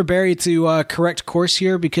pulling for Barry to correct course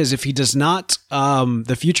here because if he does not,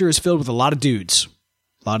 the future is filled with a lot of dudes.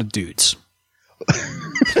 I'm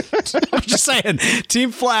just saying,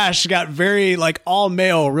 Team Flash got very all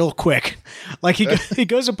male real quick. Like he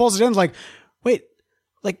goes and pulls it in like, wait,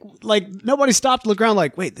 like nobody stopped to look around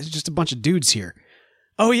like, wait, there's just a bunch of dudes here.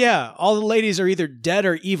 Oh yeah. All the ladies are either dead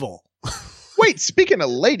or evil. Wait, speaking of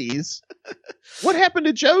ladies, what happened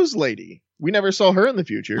to Joe's lady? We never saw her in the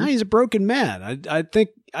future. Oh, he's a broken man. I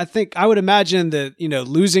think I would imagine that,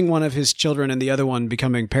 losing one of his children and the other one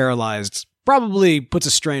becoming paralyzed probably puts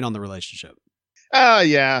a strain on the relationship.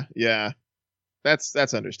 Yeah.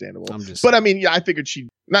 That's understandable. But I mean, yeah, I figured she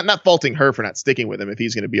not faulting her for not sticking with him if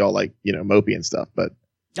he's going to be all mopey and stuff, but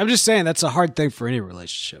I'm just saying that's a hard thing for any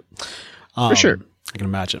relationship. For sure. I can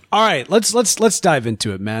imagine. All right, let's dive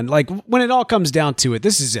into it, man. Like when it all comes down to it,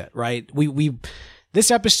 this is it, right?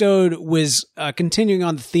 This episode was continuing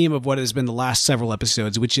on the theme of what has been the last several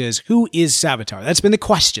episodes, which is who is Savitar? That's been the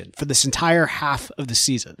question for this entire half of the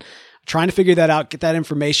season. Trying to figure that out, get that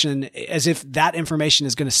information as if that information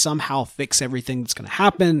is going to somehow fix everything that's going to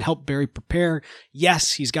happen, help Barry prepare.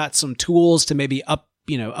 Yes, he's got some tools to maybe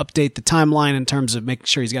update the timeline in terms of making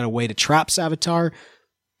sure he's got a way to trap Savitar,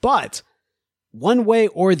 but one way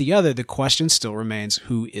or the other, the question still remains,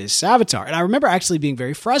 who is Savitar? And I remember actually being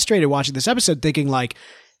very frustrated watching this episode thinking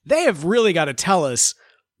they have really got to tell us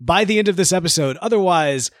by the end of this episode.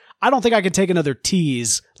 Otherwise, I don't think I could take another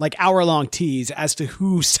tease, hour-long tease as to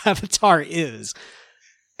who Savitar is.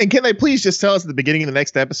 And can they please just tell us at the beginning of the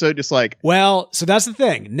next episode, Well, so that's the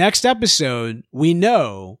thing. Next episode, we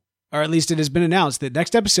know, or at least it has been announced that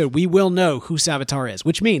next episode, we will know who Savitar is,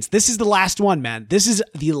 which means this is the last one, man. This is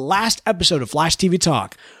the last episode of Flash TV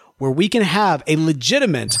Talk where we can have a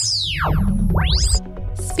legitimate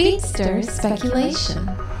Speedster speculation.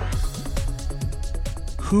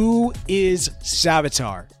 Who is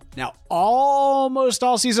Savitar? Now, almost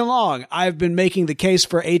all season long, I've been making the case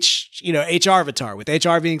for HR-Vitar, with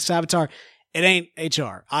HR being Savitar. It ain't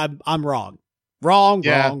HR. I'm wrong. Wrong.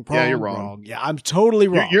 Yeah, you're wrong. Yeah, I'm totally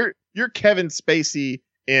wrong. You're Kevin Spacey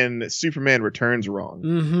in Superman Returns wrong.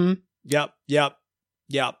 Mm-hmm. Yep.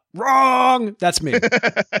 Wrong. That's me.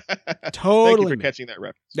 Totally. Thank you for catching that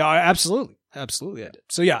reference. No, absolutely I did.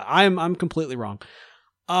 So yeah, I'm completely wrong.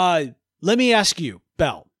 Let me ask you,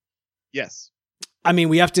 Bell. Yes. I mean,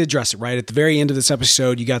 we have to address it, right? At the very end of this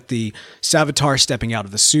episode, you got the Savitar stepping out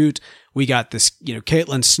of the suit. We got this,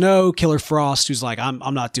 Caitlin Snow, Killer Frost, who's like, I'm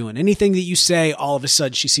not doing anything that you say. All of a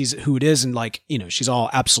sudden she sees who it is and she's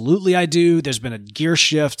all, absolutely I do. There's been a gear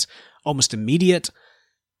shift, almost immediate.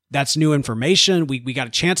 That's new information. We got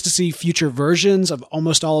a chance to see future versions of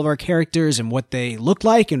almost all of our characters and what they look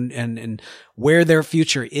like and where their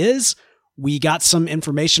future is. We got some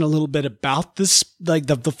information a little bit about this,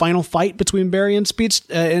 the final fight between Barry and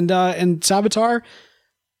and Savitar.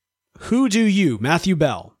 Who do you, Matthew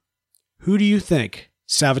Bell, who do you think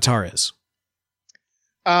Savitar is?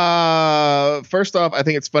 First off, I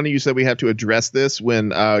think it's funny you said we have to address this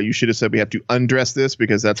when you should have said we have to undress this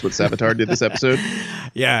because that's what Savitar did this episode.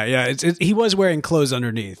 Yeah. He was wearing clothes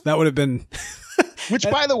underneath. That would have been. Which,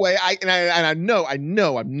 by the way, I know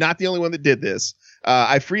I'm not the only one that did this.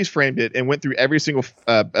 I freeze framed it and went through every single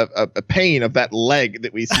a pane of that leg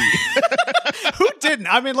that we see. Who didn't?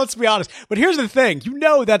 I mean, let's be honest. But here's the thing. You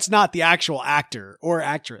know that's not the actual actor or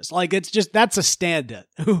actress. Like, it's just, that's a stand-in,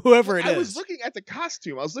 whoever it is. I was looking at the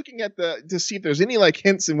costume. I was looking at to see if there's any like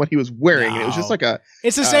hints in what he was wearing. And it was just like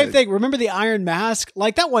It's the same thing. Remember the Iron Mask?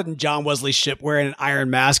 Like, that wasn't John Wesley Shipp wearing an Iron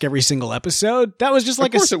Mask every single episode. That was just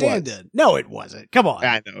like a stand-in. No, it wasn't. Come on.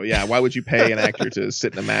 I know. Yeah. Why would you pay an actor to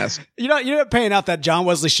sit in a mask? You're not paying out that John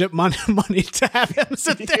Wesley Shipp money to have him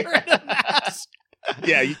sit there in a mask.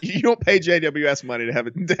 Yeah, you don't pay JWS money to have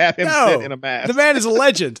him sit in a mask. The man is a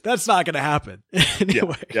legend. That's not going to happen.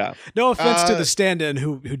 Anyway, yeah. No offense to the stand-in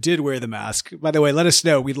who did wear the mask. By the way, let us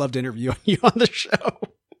know. We'd love to interview you on the show.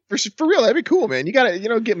 For real, that'd be cool, man. You got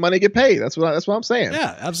to get money, get paid. That's what I'm saying.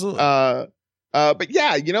 Yeah, absolutely. But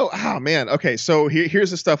yeah, oh man. Okay, so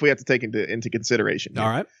here's the stuff we have to take into consideration. All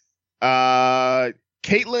right.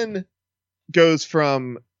 Caitlyn goes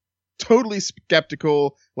from totally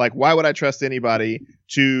skeptical, like, why would I trust anybody,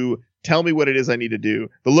 to tell me what it is I need to do.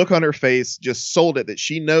 The look on her face just sold it, that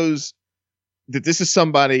she knows that this is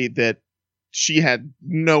somebody that she had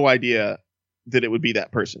no idea that it would be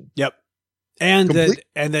that person. Yep. And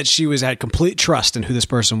that she had complete trust in who this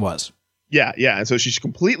person was. Yeah. And so she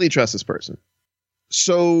completely trusts this person.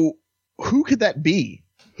 So who could that be?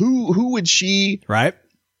 Who would she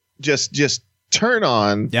just turn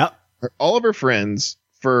on? Yep. All of her friends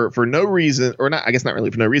for no reason, or not, I guess not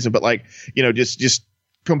really for no reason, but like, just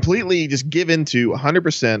completely just give into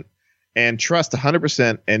 100% and trust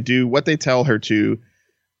 100% and do what they tell her to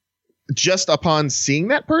just upon seeing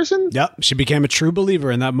that person. Yep. She became a true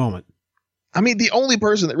believer in that moment. I mean, the only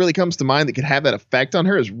person that really comes to mind that could have that effect on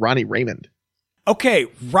her is Ronnie Raymond. Okay.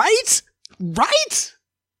 Right.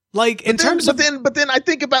 Like, but then I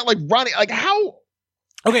think about like Ronnie, like how.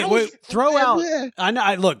 Okay, throw out. I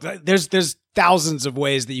know. Look, there's thousands of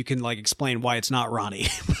ways that you can like explain why it's not Ronnie,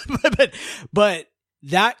 but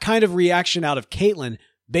that kind of reaction out of Caitlyn,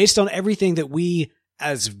 based on everything that we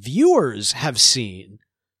as viewers have seen,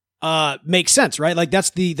 makes sense, right? Like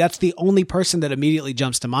that's the only person that immediately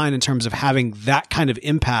jumps to mind in terms of having that kind of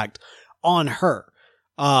impact on her.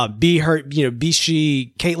 Be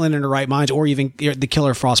she Caitlyn in her right mind, or even the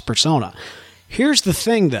Killer Frost persona. Here's the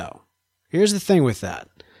thing, though. Here's the thing with that.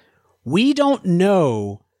 We don't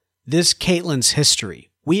know this Caitlyn's history.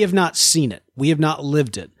 We have not seen it. We have not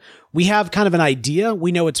lived it. We have kind of an idea.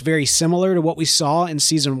 We know it's very similar to what we saw in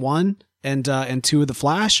season 1 and 2 of The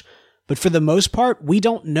Flash. But for the most part, we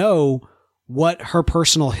don't know what her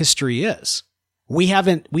personal history is. We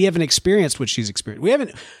haven't experienced what she's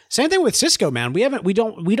experienced. Same thing with Cisco, man. We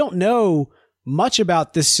don't know much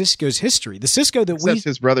about this Cisco's history. The Cisco that Except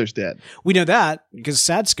his brother's dead. We know that because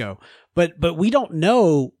Sadsko. But we don't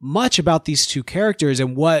know much about these two characters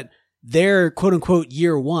and what their quote unquote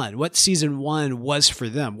year 1, what season 1 was for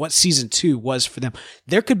them, what season 2 was for them.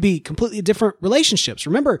 There could be completely different relationships.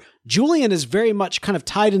 Remember, Julian is very much kind of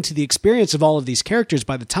tied into the experience of all of these characters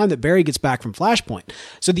by the time that Barry gets back from Flashpoint.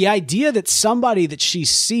 So the idea that somebody that she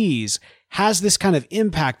sees has this kind of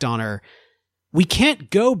impact on her, we can't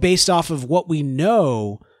go based off of what we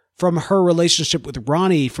know from her relationship with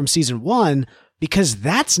Ronnie from season 1, because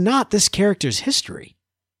that's not this character's history.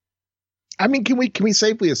 I mean, can we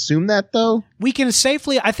safely assume that, though? We can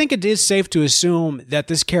safely. I think it is safe to assume that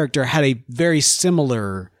this character had a very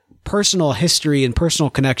similar personal history and personal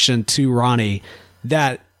connection to Ronnie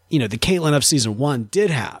that, the Caitlyn of season 1 did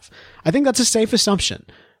have. I think that's a safe assumption.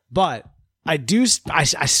 But I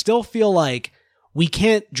still feel like we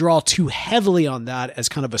can't draw too heavily on that as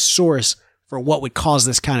kind of a source for what would cause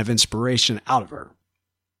this kind of inspiration out of her.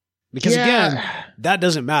 Because again, that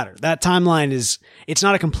doesn't matter. That timeline it's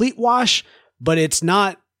not a complete wash, but it's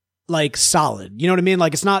not like solid. You know what I mean?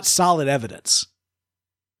 Like it's not solid evidence.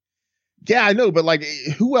 Yeah, I know, but like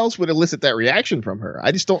who else would elicit that reaction from her?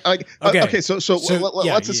 I just don't like. Okay, so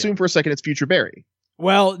let's assume for a second it's Future Barry.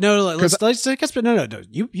 Well, no, let's no.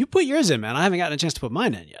 You put yours in, man. I haven't gotten a chance to put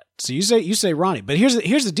mine in yet. So you say Ronnie, but here's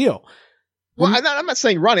the deal. Well, I'm not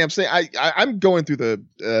saying Ronnie. I'm saying I'm going through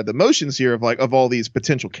the motions here of all these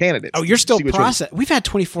potential candidates. Oh, you're still processing. We've had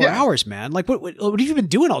 24 hours, man. Like, what have you been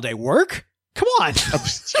doing all day? Work? Come on.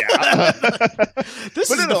 Yeah.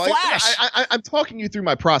 This is the Flash. I'm talking you through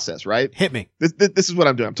my process, right? Hit me. This is what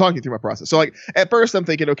I'm doing. I'm talking you through my process. So, like, at first, I'm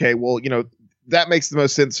thinking, okay, well, that makes the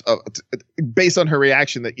most sense based on her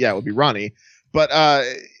reaction. That it would be Ronnie. But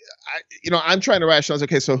I'm trying to rationalize.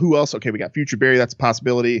 Okay, so who else? Okay, we got Future Barry. That's a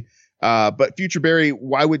possibility. But Future Barry,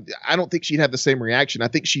 I don't think she'd have the same reaction. I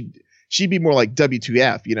think she'd be more like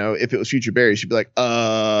WTF, if it was Future Barry, she'd be like,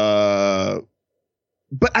 but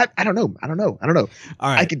I don't know. All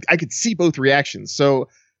right. I could see both reactions. So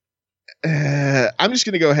I'm just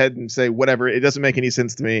going to go ahead and say whatever. It doesn't make any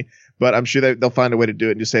sense to me, but I'm sure they'll find a way to do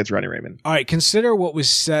it and just say it's Ronnie Raymond. All right, consider what was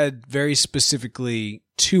said very specifically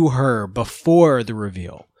to her before the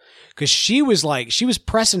reveal. Because she was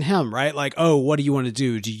pressing him, right? Like, oh, what do you want to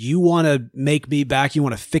do? Do you want to make me back? You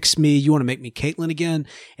want to fix me? You want to make me Caitlyn again?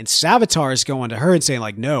 And Savitar is going to her and saying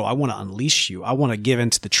like, no, I want to unleash you. I want to give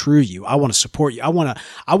into the true you. I want to support you. I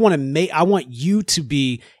want you to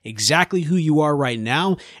be exactly who you are right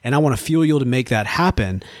now. And I want to fuel you to make that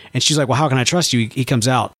happen. And she's like, well, how can I trust you? He comes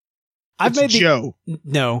out. I've made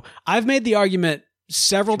the argument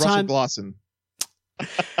several times. Russell Glosson.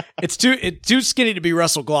 It's too skinny to be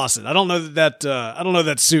Russell Glosson. I don't know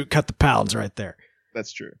that suit cut the pounds right there.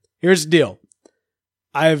 That's true. Here's the deal.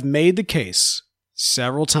 I have made the case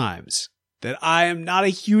several times that I am not a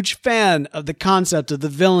huge fan of the concept of the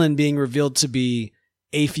villain being revealed to be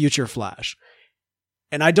a future Flash.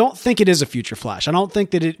 And I don't think it is a future Flash. I don't think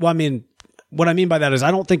that what I mean by that is I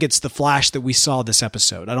don't think it's the Flash that we saw this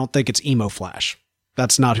episode. I don't think it's emo Flash.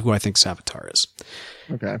 That's not who I think Savitar is.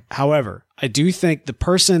 Okay. However, I do think the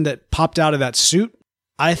person that popped out of that suit,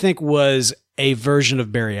 I think was a version of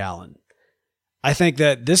Barry Allen. I think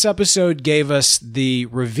that this episode gave us the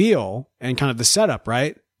reveal and kind of the setup,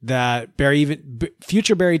 right? That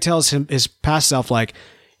future Barry tells him his past self, like,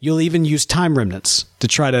 you'll even use time remnants to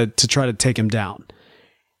try to take him down.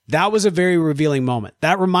 That was a very revealing moment.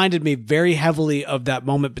 That reminded me very heavily of that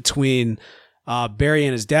moment between Barry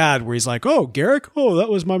and his dad, where he's like, oh, Garrick, oh, that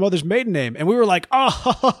was my mother's maiden name. And we were like,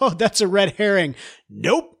 oh, that's a red herring.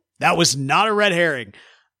 Nope, that was not a red herring.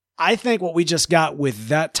 I think what we just got with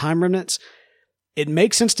that time remnants, it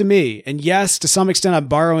makes sense to me. And yes, to some extent, I'm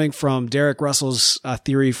borrowing from Derek Russell's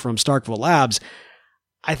theory from Starkville Labs.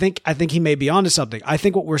 I think he may be onto something. I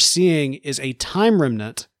think what we're seeing is a time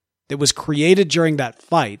remnant that was created during that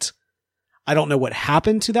fight. I don't know what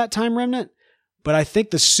happened to that time remnant, but I think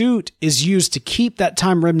the suit is used to keep that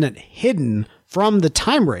time remnant hidden from the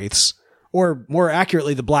time wraiths, or more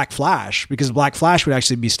accurately, the Black Flash, because the Black Flash would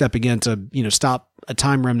actually be stepping in to, stop a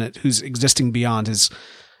time remnant who's existing beyond his,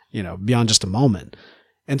 beyond just a moment.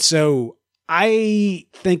 And so I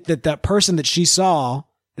think that person that she saw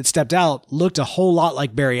that stepped out looked a whole lot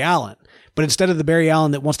like Barry Allen, but instead of the Barry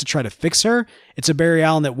Allen that wants to try to fix her, it's a Barry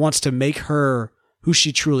Allen that wants to make her who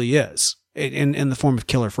she truly is. In the form of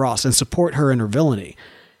Killer Frost, and support her in her villainy.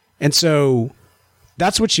 And so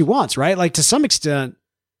that's what she wants, right? Like, to some extent,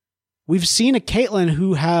 we've seen a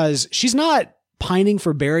Caitlyn she's not pining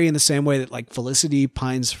for Barry in the same way that like Felicity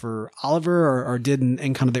pines for Oliver or did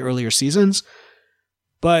in kind of the earlier seasons.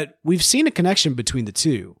 But we've seen a connection between the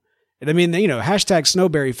two. And I mean, hashtag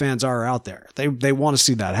Snowberry fans are out there. They want to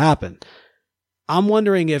see that happen. I'm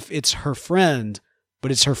wondering if it's her friend, but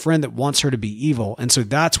it's her friend that wants her to be evil. And so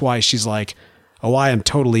that's why she's like, oh, I am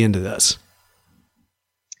totally into this.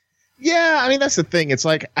 Yeah, I mean, that's the thing. It's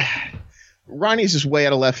like, Ronnie's just way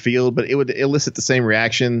out of left field, but it would elicit the same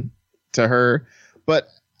reaction to her. But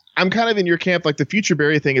I'm kind of in your camp, like the future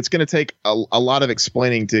Barry thing. It's going to take a lot of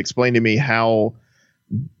explaining to explain to me how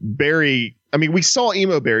Barry, I mean, we saw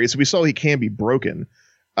emo Barry, so we saw he can be broken.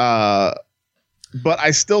 But I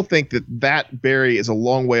still think that Barry is a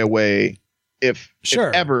long way away, if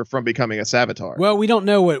ever, from becoming a Savitar. Well, we don't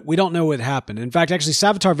know what happened. In fact, actually,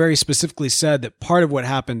 Savitar very specifically said that part of what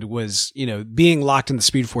happened was, being locked in the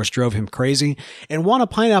Speed Force drove him crazy. And Wanna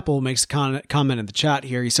Pineapple makes a comment in the chat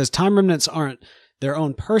here. He says, time remnants aren't their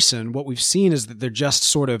own person. What we've seen is that they're just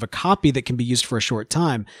sort of a copy that can be used for a short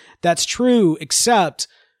time. That's true, except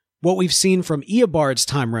what we've seen from Eobard's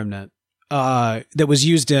time remnant, that was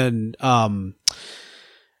used in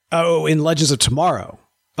Legends of Tomorrow.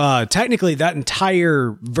 Technically, that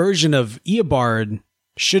entire version of Eobard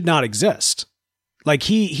should not exist. Like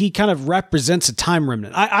he kind of represents a time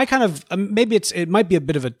remnant. I kind of maybe it might be a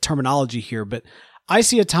bit of a terminology here, but I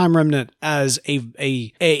see a time remnant as an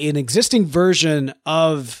existing version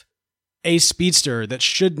of a speedster that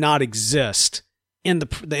should not exist in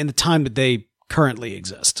the time that they currently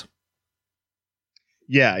exist.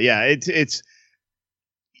 Yeah, it's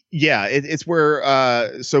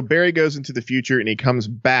where so Barry goes into the future and he comes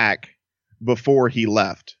back before he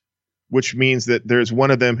left, which means that there's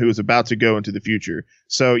one of them who is about to go into the future.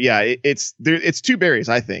 So yeah, it's two Barrys,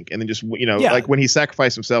 I think. And then just, like when he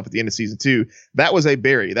sacrificed himself at the end of season 2, that was a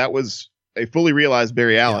Barry. That was a fully realized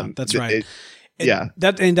Barry Allen. Yeah, that's right.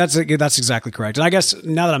 That's exactly correct. And I guess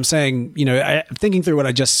now that I'm saying, thinking through what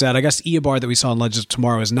I just said, I guess Eobard that we saw in Legends of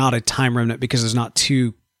Tomorrow is not a time remnant because there's not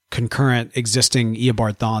two concurrent existing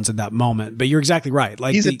Eobard Thawns at that moment. But you're exactly right.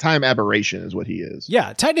 Like he's a time aberration is what he is.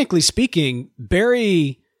 Yeah. Technically speaking,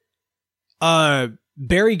 Barry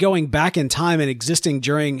Barry going back in time and existing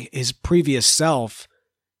during his previous self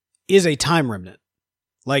is a time remnant.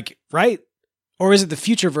 Like, right? Or is it the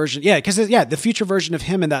future version? Yeah, because the future version of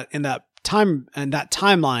him in that time and that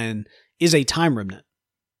timeline is a time remnant.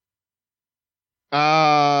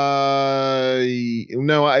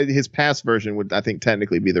 No, his past version would, I think,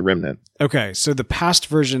 technically be the remnant. Okay, so the past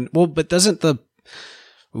version, well, but doesn't the...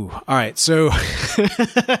 Ooh, all right, so this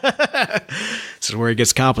is where it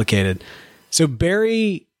gets complicated. So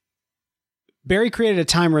Barry created a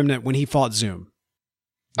time remnant when he fought Zoom.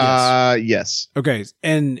 Yes. Yes. Okay,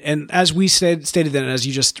 and as we stated then, as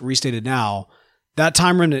you just restated now, that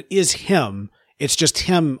time remnant is him. It's just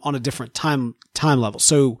him on a different time level.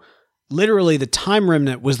 So literally, the time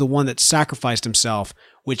remnant was the one that sacrificed himself,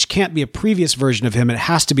 which can't be a previous version of him. It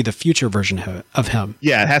has to be the future version of him.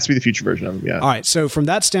 Yeah, it has to be the future version of him. Yeah. All right. So from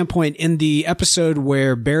that standpoint, in the episode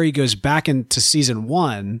where Barry goes back into season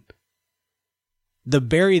 1, the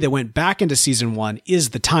Barry that went back into season 1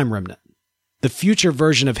 is the time remnant. The future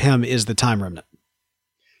version of him is the time remnant.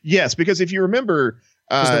 Yes, because if you remember,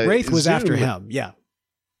 the Wraith was Zoom, after him. Yeah.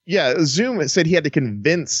 Yeah. Zoom said he had to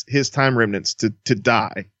convince his time remnants to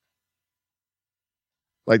die.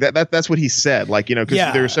 Like that's what he said. Like, you know,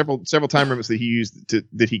 because there were several time remnants that he used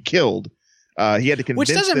that he killed. He had to convince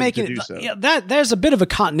Which doesn't them make to it do so. Yeah, that there's a bit of a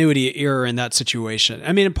continuity error in that situation.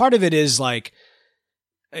 I mean, and part of it is like,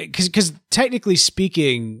 because technically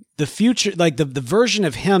speaking, the future, like the version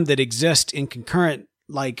of him that exists in concurrent,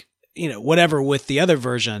 like, you know, whatever with the other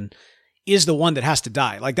version, is the one that has to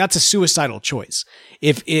die. Like, that's a suicidal choice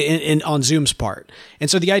if in on Zoom's part. And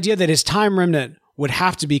so the idea that his time remnant would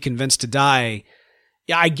have to be convinced to die.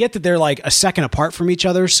 Yeah, I get that they're like a second apart from each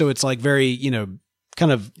other. So it's like very, you know,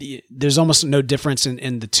 kind of, there's almost no difference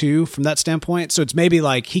in the two from that standpoint. So it's maybe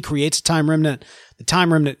like he creates a time remnant. The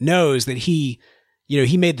time remnant knows that he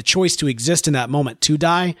made the choice to exist in that moment to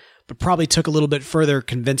die, but probably took a little bit further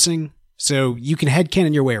convincing. So you can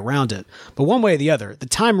headcanon your way around it. But one way or the other, the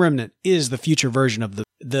time remnant is the future version of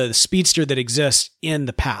the speedster that exists in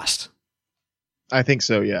the past. I think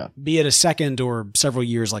so, yeah. Be it a second or several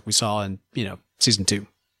years like we saw in, you know, season 2.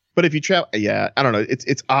 But if you I don't know.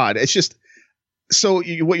 It's odd. It's just, so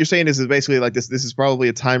what you're saying is basically like this is probably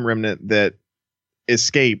a time remnant that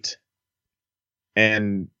escaped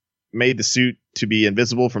and made the suit to be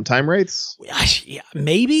invisible from time wraiths? Yeah,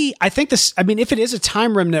 maybe. I think this, I mean, if it is a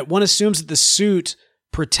time remnant, one assumes that the suit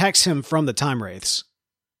protects him from the time wraiths.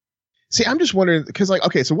 See, I'm just wondering, because like,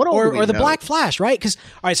 okay, so what all or the Black Flash, right? Because,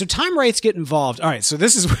 all right, so time wraiths get involved. All right, so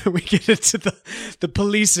this is where we get into the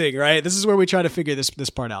policing, right? This is where we try to figure this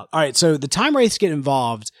part out. All right, so the time wraiths get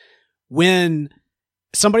involved when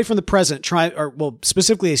somebody from the present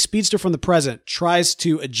specifically a speedster from the present tries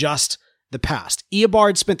to adjust the past.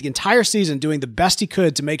 Eobard spent the entire season doing the best he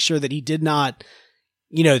could to make sure that he did not,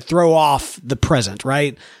 you know, throw off the present,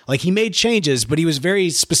 right? Like, he made changes, but he was very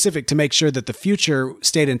specific to make sure that the future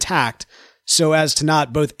stayed intact so as to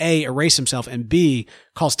not both A, erase himself, and B,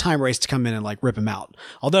 cause time wraiths to come in and like rip him out.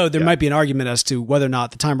 Although there might be an argument as to whether or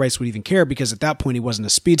not the time wraiths would even care, because at that point he wasn't a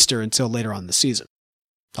speedster until later on in the season.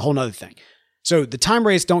 A whole nother thing. So the time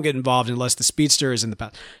wraiths don't get involved unless the speedster is in the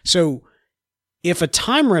past. So if a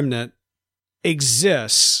time remnant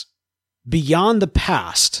exists beyond the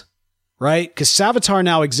past, right? Because Savitar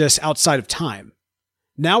now exists outside of time.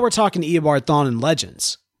 Now we're talking to Eobard Thawne in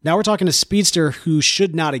Legends. Now we're talking to Speedster who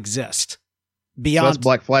should not exist. Beyond, so that's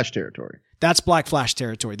Black Flash territory. That's Black Flash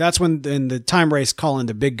territory. That's when the time wraiths call in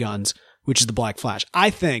the big guns, which is the Black Flash.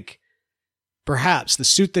 I think perhaps the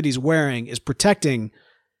suit that he's wearing is protecting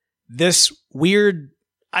this weird.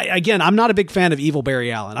 I'm not a big fan of evil Barry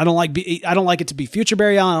Allen. I don't like it to be future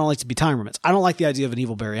Barry Allen. I don't like it to be time remnants. I don't like the idea of an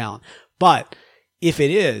evil Barry Allen. But if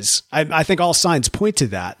it is, I think all signs point to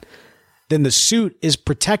that. Then the suit is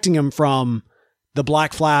protecting him from the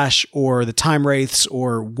Black Flash or the time wraiths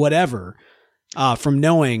or whatever, from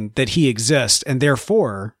knowing that he exists, and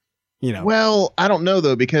therefore, you know. Well, I don't know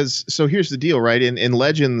though, because so here's the deal, right? In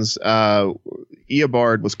Legends,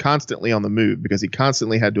 Eobard was constantly on the move because he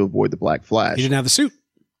constantly had to avoid the Black Flash. He didn't have the suit.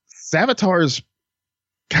 Savitar's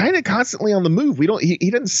kind of constantly on the move. He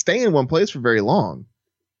didn't stay in one place for very long.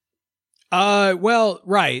 Well,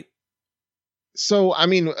 right. So, I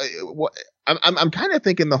mean, I'm kind of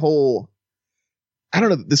thinking the whole, I don't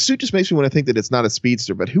know. The suit just makes me want to think that it's not a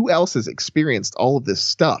speedster, but who else has experienced all of this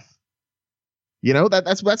stuff? You know,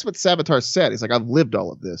 that's what Savitar said. He's like, I've lived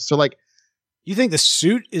all of this. So like, you think the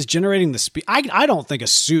suit is generating the speed? I don't think a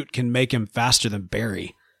suit can make him faster than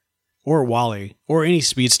Barry or Wally or any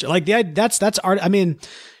speedster. Like that's art. I mean,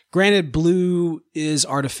 granted, blue is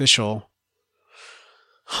artificial.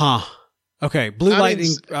 Huh. Okay, blue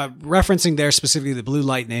lightning, referencing there specifically, the blue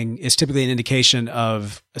lightning is typically an indication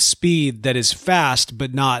of a speed that is fast,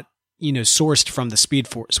 but not, sourced from the Speed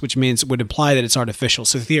Force, which means would imply that it's artificial.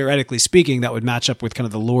 So theoretically speaking, that would match up with kind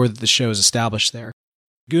of the lore that the show has established there.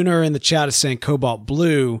 Gunnar in the chat is saying Cobalt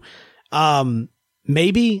Blue.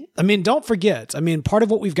 Maybe. I mean, don't forget. I mean, part of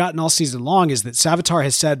what we've gotten all season long is that Savitar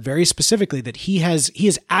has said very specifically that he has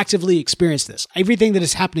actively experienced this. Everything that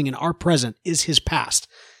is happening in our present is his past.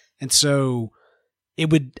 And so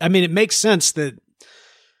it makes sense that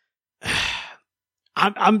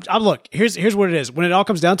look, here's what it is. When it all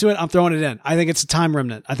comes down to it, I'm throwing it in. I think it's a time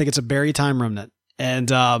remnant. I think it's a Barry time remnant.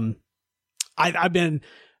 And, I've been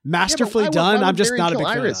masterfully done. I'm just not a big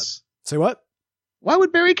fan of that. Say what? Why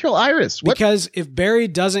would Barry kill Iris? What? Because if Barry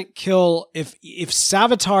doesn't kill, if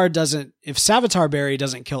Savitar Barry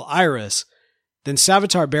doesn't kill Iris, then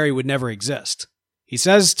Savitar Barry would never exist. He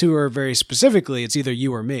says to her very specifically, it's either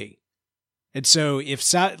you or me. And so you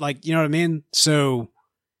know what I mean? So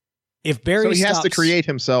if Barry he has to create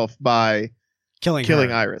himself by killing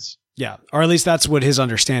Iris. Yeah. Or at least that's what his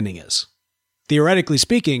understanding is. Theoretically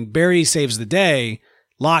speaking, Barry saves the day,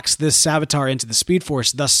 locks this Savitar into the Speed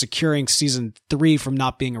Force, thus securing season 3 from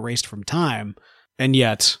not being erased from time. And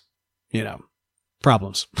yet,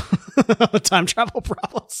 problems. Time travel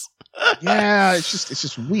problems. Yeah, it's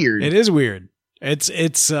just weird. It is weird.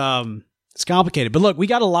 It's complicated. But look, we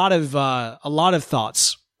got a lot of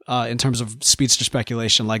thoughts in terms of speedster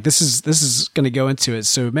speculation. Like this is going to go into it.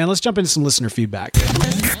 So man, let's jump into some listener feedback.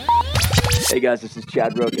 Hey guys, this is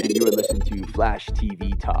Chad Rook, and you are listening to Flash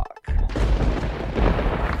TV Talk.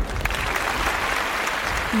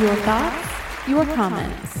 Your thoughts, your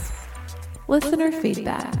comments, listener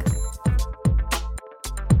feedback.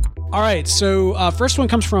 All right, so first one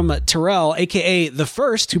comes from Terrell, aka The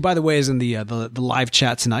First, who, by the way, is in the live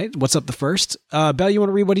chat tonight. What's up, The First? Bell, you want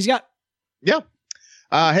to read what he's got? Yeah.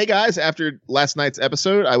 Hey guys, after last night's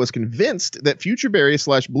episode, I was convinced that Future Barry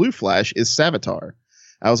 / Blue Flash is Savitar.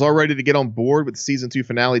 I was all ready to get on board with the season 2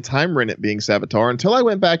 finale time remnant being Savitar until I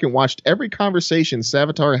went back and watched every conversation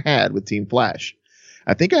Savitar had with Team Flash.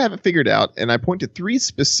 I think I have it figured out, and I point to 3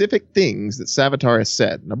 specific things that Savitar has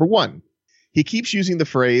said. Number 1, he keeps using the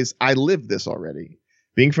phrase, I lived this already.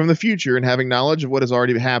 Being from the future and having knowledge of what has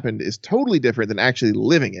already happened is totally different than actually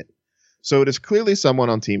living it. So it is clearly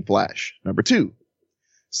someone on Team Flash. Number 2,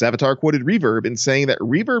 Savitar quoted Reverb in saying that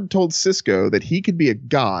Reverb told Cisco that he could be a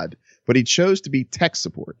god, but he chose to be tech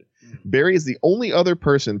support. Barry is the only other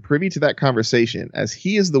person privy to that conversation, as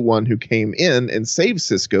he is the one who came in and saved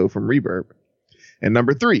Cisco from Reverb. And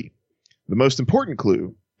number 3, the most important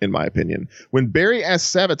clue, in my opinion, when Barry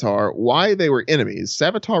asked Savitar why they were enemies,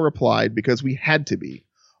 Savitar replied, because we had to be.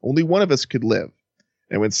 Only one of us could live.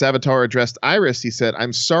 And when Savitar addressed Iris, he said,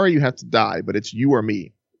 I'm sorry you have to die, but it's you or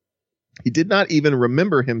me. He did not even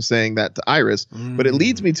remember him saying that to Iris, but it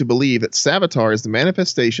leads me to believe that Savitar is the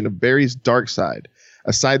manifestation of Barry's dark side,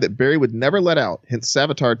 a side that Barry would never let out, hence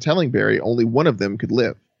Savitar telling Barry only one of them could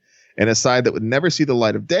live, and a side that would never see the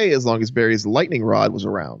light of day as long as Barry's lightning rod was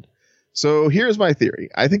around. So here's my theory.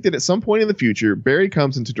 I think that at some point in the future, Barry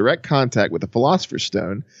comes into direct contact with the Philosopher's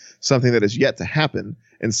Stone, something that is yet to happen,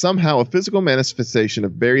 and somehow a physical manifestation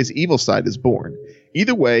of Barry's evil side is born.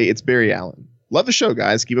 Either way, it's Barry Allen. Love the show,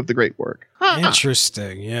 guys. Keep up the great work.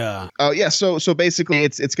 Interesting, yeah. Oh, yeah. So basically,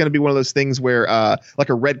 it's going to be one of those things where, like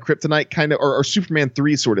a Red Kryptonite kind of, or Superman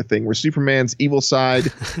 3 sort of thing, where Superman's evil side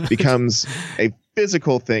becomes a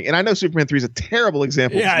physical thing. And I know Superman 3 is a terrible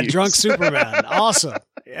example. Yeah, drunk Superman. Awesome.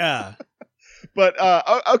 Yeah. But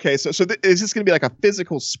okay, so is this going to be like a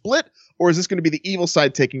physical split, or is this going to be the evil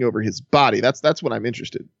side taking over his body? That's what I'm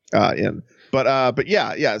interested in. But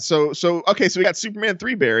yeah. So okay, so we got Superman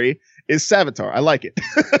 3 Barry is Savitar. I like it.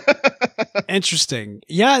 Interesting.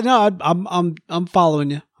 Yeah, no, I'm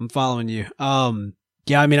following you.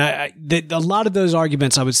 Yeah, I mean, a lot of those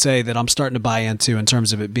arguments I would say that I'm starting to buy into in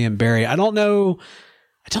terms of it being Barry. I don't know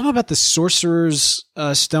about the Sorcerer's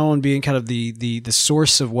Stone being kind of the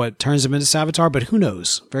source of what turns him into Savitar, but who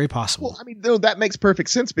knows? Very possible. Well, I mean, no, that makes perfect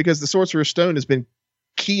sense because the Sorcerer's Stone has been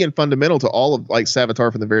key and fundamental to all of like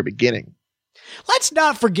Savitar from the very beginning. Let's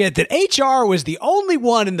not forget that HR was the only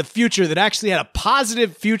one in the future that actually had a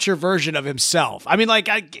positive future version of himself. I mean, like,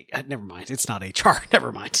 never mind. It's not HR.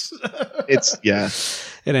 Never mind. It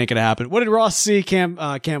ain't gonna happen. What did Ross C.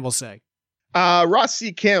 Campbell say? Ross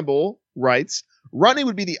C. Campbell writes, Ronnie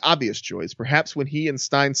would be the obvious choice. Perhaps when he and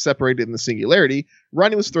Stein separated in the Singularity,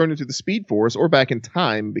 Ronnie was thrown into the Speed Force or back in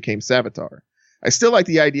time and became Savitar. I still like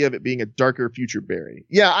the idea of it being a darker future Barry.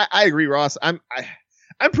 Yeah, I agree, Ross.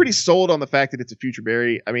 I'm pretty sold on the fact that it's a future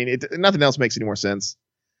Barry. I mean, nothing else makes any more sense.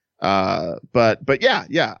 But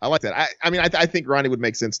yeah, I like that. I mean, I think Ronnie would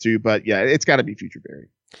make sense too, but yeah, it's got to be Future Barry.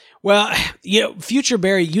 Well, Future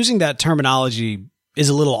Barry, using that terminology is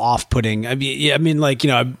a little off-putting. I mean, like,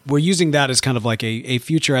 we're using that as kind of like a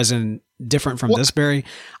future as in different from this Barry.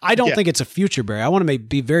 I don't think it's a Future Barry. I want to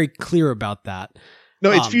be very clear about that.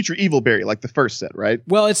 No, it's Future Evil Barry, like the first set, right?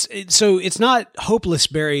 Well, it's not Hopeless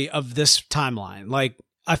Barry of this timeline. Like,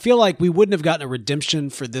 I feel like we wouldn't have gotten a redemption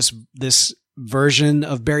for this version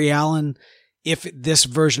of Barry Allen if this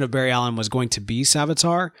version of Barry Allen was going to be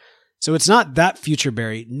Savitar. So it's not that Future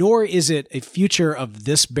Barry, nor is it a future of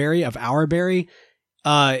this Barry, of our Barry.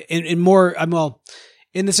 In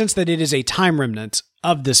the sense that it is a time remnant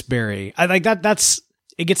of this Barry. I like that.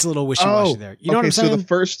 It gets a little wishy-washy there. You know what I'm saying?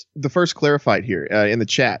 So the first clarified here in the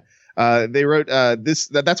chat. They wrote this.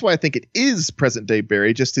 That's why I think it is present day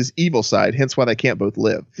Barry, just his evil side. Hence why they can't both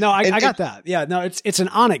live. No, I got that. Yeah, no, it's an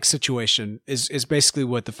Onyx situation. Is basically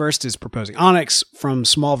what the first is proposing. Onyx from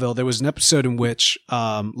Smallville. There was an episode in which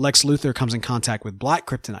Lex Luthor comes in contact with Black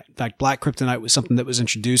Kryptonite. In fact, Black Kryptonite was something that was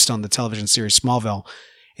introduced on the television series Smallville,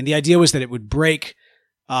 and the idea was that it would break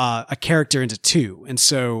a character into two. And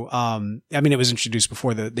so, it was introduced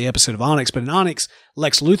before the episode of Onyx, but in Onyx,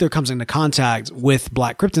 Lex Luthor comes into contact with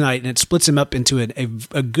Black Kryptonite and it splits him up into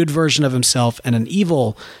a good version of himself and an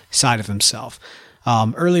evil side of himself.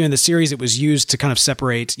 Earlier in the series, it was used to kind of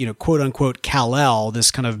separate, quote unquote, Kal-El, this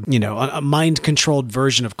kind of, a mind controlled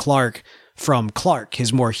version of Clark from Clark,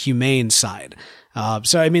 his more humane side.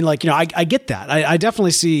 So, I get that. I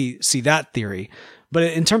definitely see that theory. But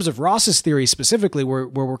in terms of Ross's theory specifically, where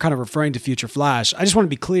we're kind of referring to Future Flash, I just want to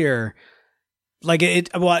be clear.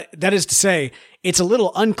 That is to say, it's a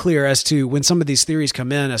little unclear as to when some of these theories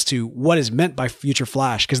come in as to what is meant by Future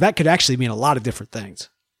Flash, because that could actually mean a lot of different things.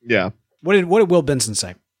 Yeah. What did Will Benson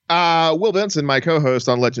say? Will Benson, my co-host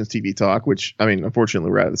on Legends TV Talk, which,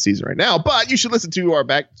 unfortunately, we're out of the season right now, but you should listen to our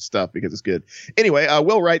back stuff because it's good. Anyway,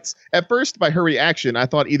 Will writes, at first, by her reaction, I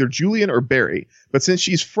thought either Julian or Barry, but since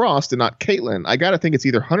she's Frost and not Caitlin, I gotta think it's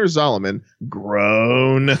either Hunter Zolomon,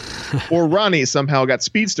 groan, or Ronnie somehow got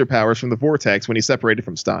speedster powers from the Vortex when he separated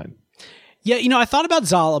from Stein. Yeah, I thought about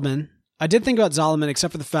Zolomon. I did think about Zolomon,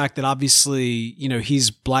 except for the fact that obviously,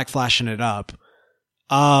 he's Black Flashing it up.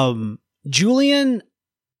 Julian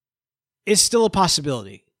is still a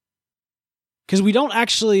possibility because we don't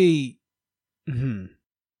actually.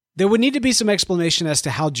 There would need to be some explanation as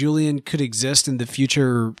to how Julian could exist in the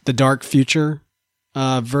future, the dark future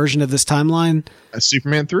version of this timeline. A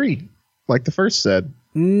Superman 3, like the first said.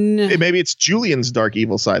 Nah. Maybe it's Julian's dark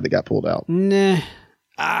evil side that got pulled out. Nah,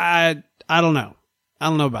 I don't know. I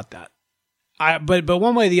don't know about that. But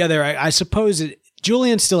one way or the other, I suppose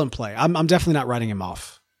Julian's still in play. I'm definitely not writing him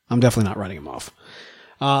off.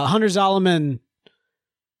 Hunter Zolomon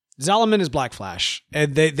is Black Flash,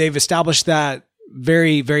 and they've established that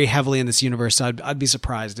very, very heavily in this universe. I'd be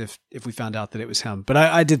surprised if we found out that it was him, but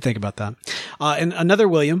I did think about that. And another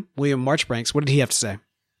William Marchbanks, what did he have to say?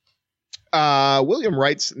 William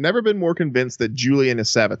writes, never been more convinced that Julian is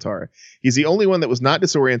Savitar. He's the only one that was not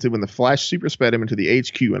disoriented when the Flash super sped him into the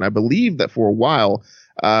HQ, and I believe that for a while,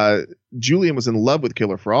 Julian was in love with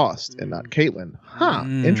Killer Frost and not Caitlin.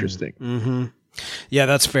 Interesting. Mm-hmm. Yeah,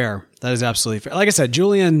 that's fair. That is absolutely fair. Like I said,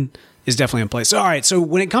 Julian is definitely in place. So, all right. So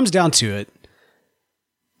when it comes down to it,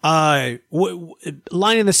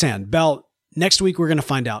 line in the sand, Bell, next week we're going to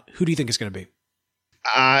find out. Who do you think it's going to be?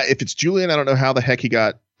 If it's Julian, I don't know how the heck he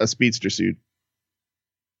got a speedster suit.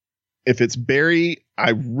 If it's Barry,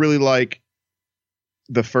 I really like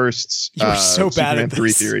the first You're so bad Superman at this.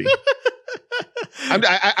 3 theory.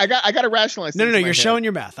 I got to rationalize. No. You're showing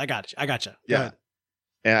your math. I got you. Yeah.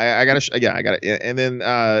 And I got it. And then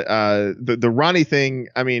the Ronnie thing,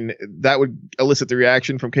 that would elicit the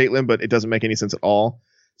reaction from Caitlin, but it doesn't make any sense at all.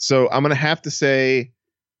 So I'm going to have to say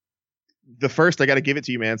the first, I got to give it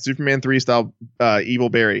to you, man. Superman 3 style evil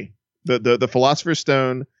Barry. The Philosopher's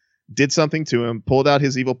Stone did something to him, pulled out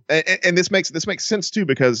his evil. And this makes sense, too,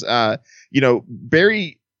 because,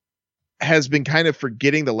 Barry has been kind of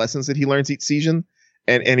forgetting the lessons that he learns each season.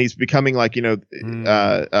 And he's becoming like,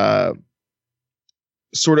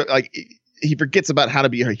 sort of like he forgets about how to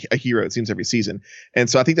be a hero, it seems, every season. And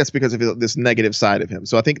so I think that's because of this negative side of him.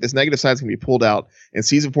 So I think this negative side is going to be pulled out, and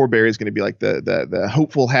season 4 Barry is going to be like the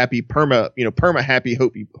hopeful, happy, perma happy,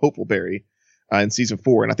 hopeful Barry in season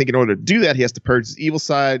 4. And I think in order to do that, he has to purge his evil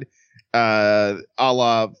side, a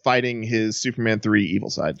la fighting his Superman 3 evil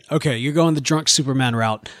side. Okay. You're going the drunk Superman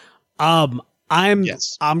route. I'm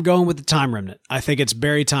going with the Time Remnant. I think it's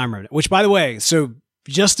Barry Time Remnant, which, by the way, so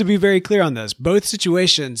just to be very clear on this, both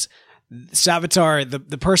situations, Savitar,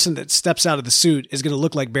 the person that steps out of the suit, is going to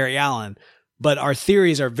look like Barry Allen. but our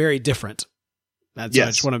theories are very different. That's I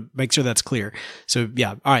just want to make sure that's clear. So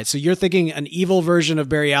yeah. All right. So you're thinking an evil version of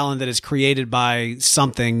Barry Allen that is created by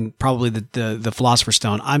something, probably the Philosopher's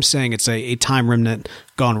Stone. I'm saying it's a time remnant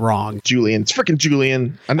gone wrong. Julian. It's freaking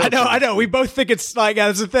Julian. I know. We both think it's like,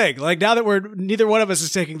 that's the thing. Like now that neither one of us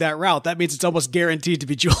is taking that route, that means it's almost guaranteed to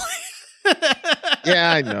be Julian.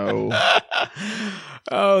 Yeah, I know.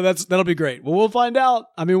 Oh, that'll be great. Well, we'll find out.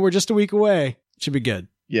 I mean, we're just a week away. Should be good.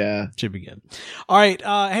 Yeah. Should be good. All right.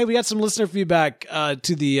 Hey, we got some listener feedback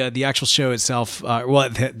to the actual show itself.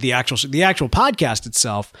 The actual podcast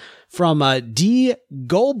itself from D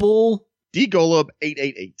Golbull. D Golub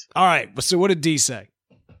 888. All right. So what did D say?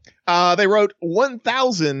 They wrote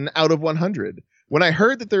 1,000 out of 100. When I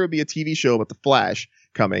heard that there would be a TV show about the Flash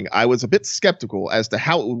coming, I was a bit skeptical as to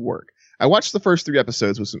how it would work. I watched the first 3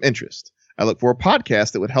 episodes with some interest. I looked for a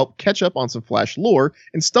podcast that would help catch up on some Flash lore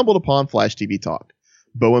and stumbled upon Flash TV Talk.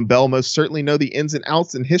 Bo and Bell most certainly know the ins and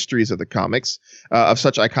outs and histories of the comics of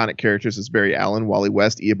such iconic characters as Barry Allen, Wally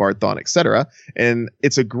West, Eobard Thawne, etc. And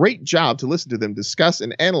it's a great job to listen to them discuss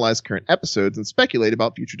and analyze current episodes and speculate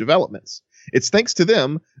about future developments. It's thanks to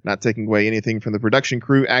them, not taking away anything from the production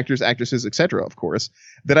crew, actors, actresses, etc., of course,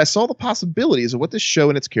 that I saw the possibilities of what this show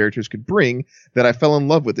and its characters could bring, that I fell in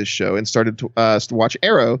love with this show and started to watch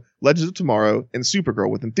Arrow, Legends of Tomorrow, and Supergirl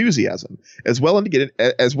with enthusiasm, as well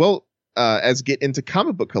as get into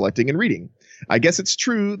comic book collecting and reading. I guess it's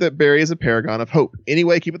true that Barry is a paragon of hope.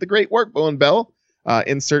 Anyway, keep up the great work, Bo and Bell.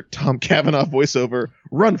 Insert Tom Cavanaugh voiceover.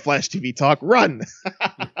 Run, Flash TV Talk, run.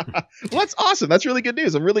 Well, that's awesome. That's really good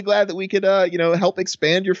news. I'm really glad that we could, help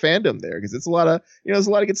expand your fandom there, because it's a lot of, there's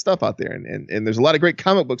a lot of good stuff out there, and there's a lot of great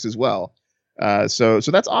comic books as well. So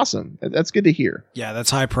that's awesome. That's good to hear. Yeah,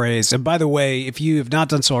 that's high praise. And by the way, if you have not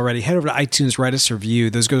done so already, head over to iTunes, write us a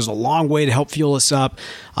review. Those goes a long way to help fuel us up.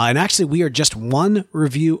 And actually, we are just 1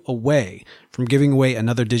 review away from giving away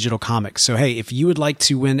another digital comic. So, hey, if you would like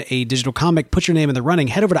to win a digital comic, put your name in the running,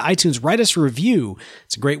 head over to iTunes, write us a review.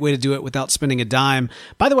 It's a great way to do it without spending a dime.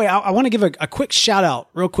 By the way, I want to give a quick shout out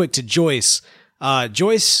real quick to Joyce.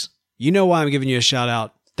 Joyce, you know why I'm giving you a shout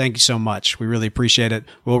out. Thank you so much. We really appreciate it.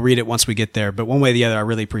 We'll read it once we get there, but one way or the other, I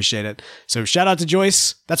really appreciate it. So shout out to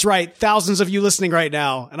Joyce. That's right. Thousands of you listening right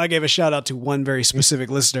now. And I gave a shout out to one very specific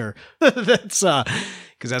listener. That's,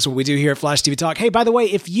 because that's what we do here at Flash TV Talk. Hey, by the way,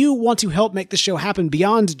 if you want to help make this show happen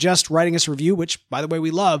beyond just writing us a review, which by the way, we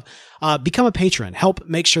love, become a patron. Help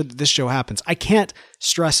make sure that this show happens. I can't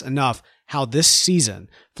stress enough how this season,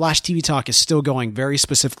 Flash TV Talk is still going very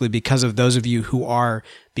specifically because of those of you who are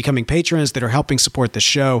becoming patrons that are helping support the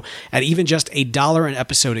show. At even just $1 an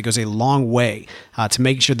episode, it goes a long way to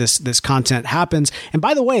make sure this content happens. And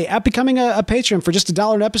by the way, at becoming a patron for just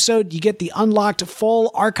 $1 an episode, you get the unlocked full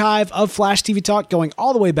archive of Flash TV Talk going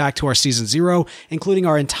all the way back to our season 0, including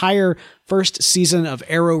our entire first season of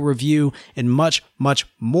Arrow review and much, much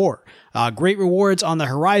more. Great rewards on the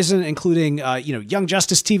horizon, including, Young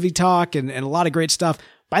Justice TV Talk and a lot of great stuff.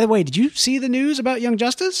 By the way, did you see the news about Young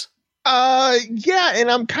Justice? Yeah. And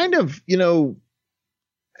I'm kind of,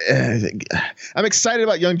 I'm excited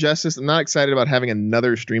about Young Justice. I'm not excited about having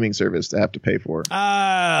another streaming service to have to pay for.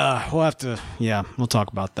 We'll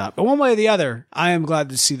talk about that. But one way or the other, I am glad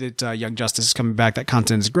to see that Young Justice is coming back. That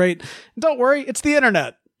content is great. Don't worry, it's the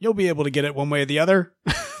internet. You'll be able to get it one way or the other.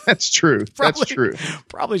 That's true. That's true.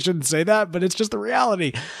 Probably shouldn't say that, but it's just the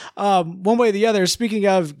reality. One way or the other, speaking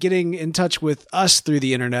of getting in touch with us through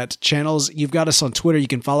the internet channels, you've got us on Twitter. You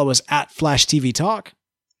can follow us at Flash TV Talk.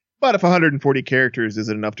 But if 140 characters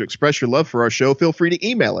isn't enough to express your love for our show, feel free to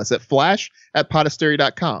email us at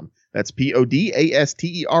flash@podastery.com. That's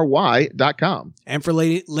PODASTERY.com. And for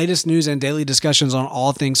latest news and daily discussions on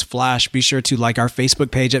all things Flash, be sure to like our Facebook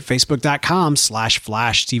page at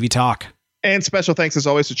facebook.com/Flash TV Talk. And special thanks, as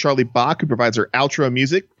always, to Charlie Bach, who provides our outro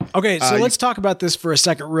music. Okay, so let's talk about this for a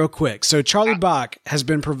second real quick. So Charlie Bach has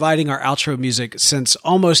been providing our outro music since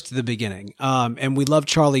almost the beginning. And we love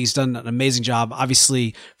Charlie. He's done an amazing job.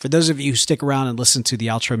 Obviously, for those of you who stick around and listen to the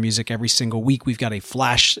outro music every single week, we've got a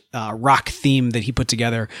Flash rock theme that he put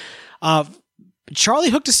together. Charlie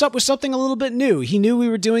hooked us up with something a little bit new. He knew we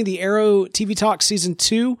were doing the Arrow TV Talk Season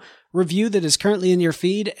 2 review that is currently in your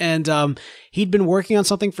feed, and he'd been working on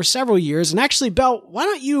something for several years. And actually, Bell, why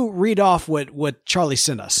don't you read off what Charlie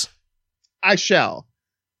sent us? I shall.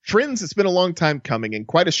 Friends, it's been a long time coming and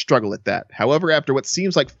quite a struggle at that. However, after what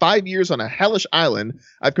seems like 5 years on a hellish island,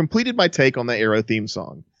 I've completed my take on the Arrow theme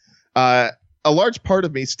song. A large part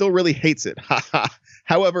of me still really hates it.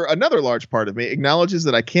 However, another large part of me acknowledges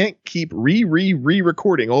that I can't keep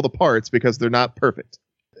re-recording all the parts because they're not perfect.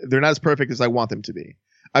 They're not as perfect as I want them to be.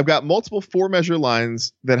 I've got multiple 4-measure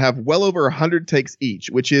lines that have well over 100 takes each,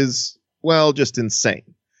 which is well, just insane.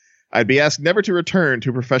 I'd be asked never to return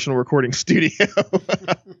to a professional recording studio.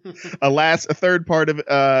 Alas, a third part of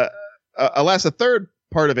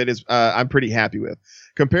it is I'm pretty happy with.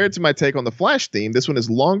 Compared to my take on the Flash theme, this one is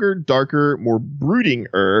longer, darker, more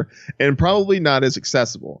brooding-er, and probably not as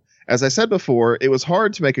accessible. As I said before, it was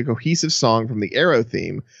hard to make a cohesive song from the Arrow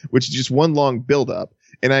theme, which is just one long build-up,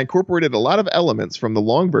 and I incorporated a lot of elements from the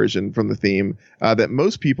long version from the theme that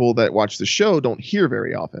most people that watch the show don't hear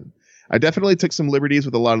very often. I definitely took some liberties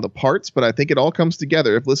with a lot of the parts, but I think it all comes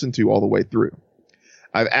together if listened to all the way through.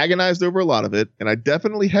 I've agonized over a lot of it, and I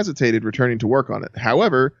definitely hesitated returning to work on it.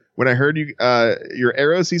 However, when I heard your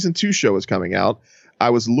Arrow Season 2 show was coming out, I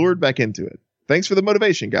was lured back into it. Thanks for the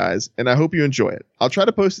motivation, guys, and I hope you enjoy it. I'll try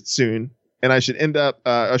to post it soon, and I should end up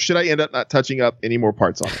not touching up any more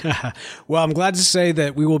parts on it? Well, I'm glad to say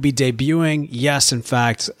that we will be debuting, yes, in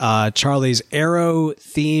fact, Charlie's Arrow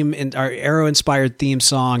theme and our Arrow-inspired theme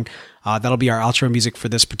song. That'll be our outro music for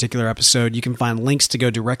this particular episode. You can find links to go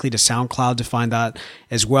directly to SoundCloud to find that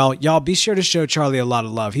as well. Y'all, be sure to show Charlie a lot of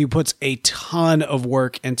love. He puts a ton of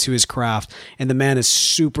work into his craft, and the man is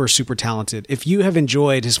super, super talented. If you have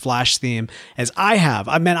enjoyed his Flash theme, as I have,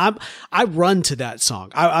 I run to that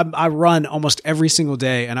song. I run almost every single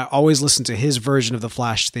day, and I always listen to his version of the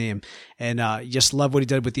Flash theme. And just love what he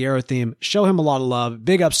did with the Arrow theme. Show him a lot of love.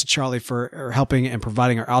 Big ups to Charlie for helping and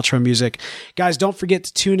providing our outro music. Guys, don't forget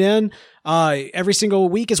to tune in every single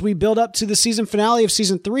week as we build up to the season finale of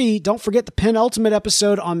season 3. Don't forget the penultimate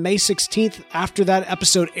episode on May 16th. After that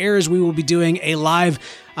episode airs, we will be doing a live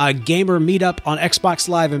gamer meetup on Xbox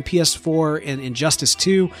Live and PS4 and Injustice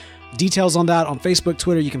 2. Details on that on Facebook,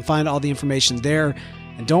 Twitter. You can find all the information there.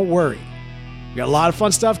 And don't worry, we got a lot of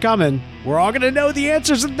fun stuff coming. We're all going to know the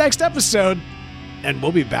answers in the next episode, and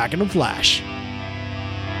we'll be back in a flash.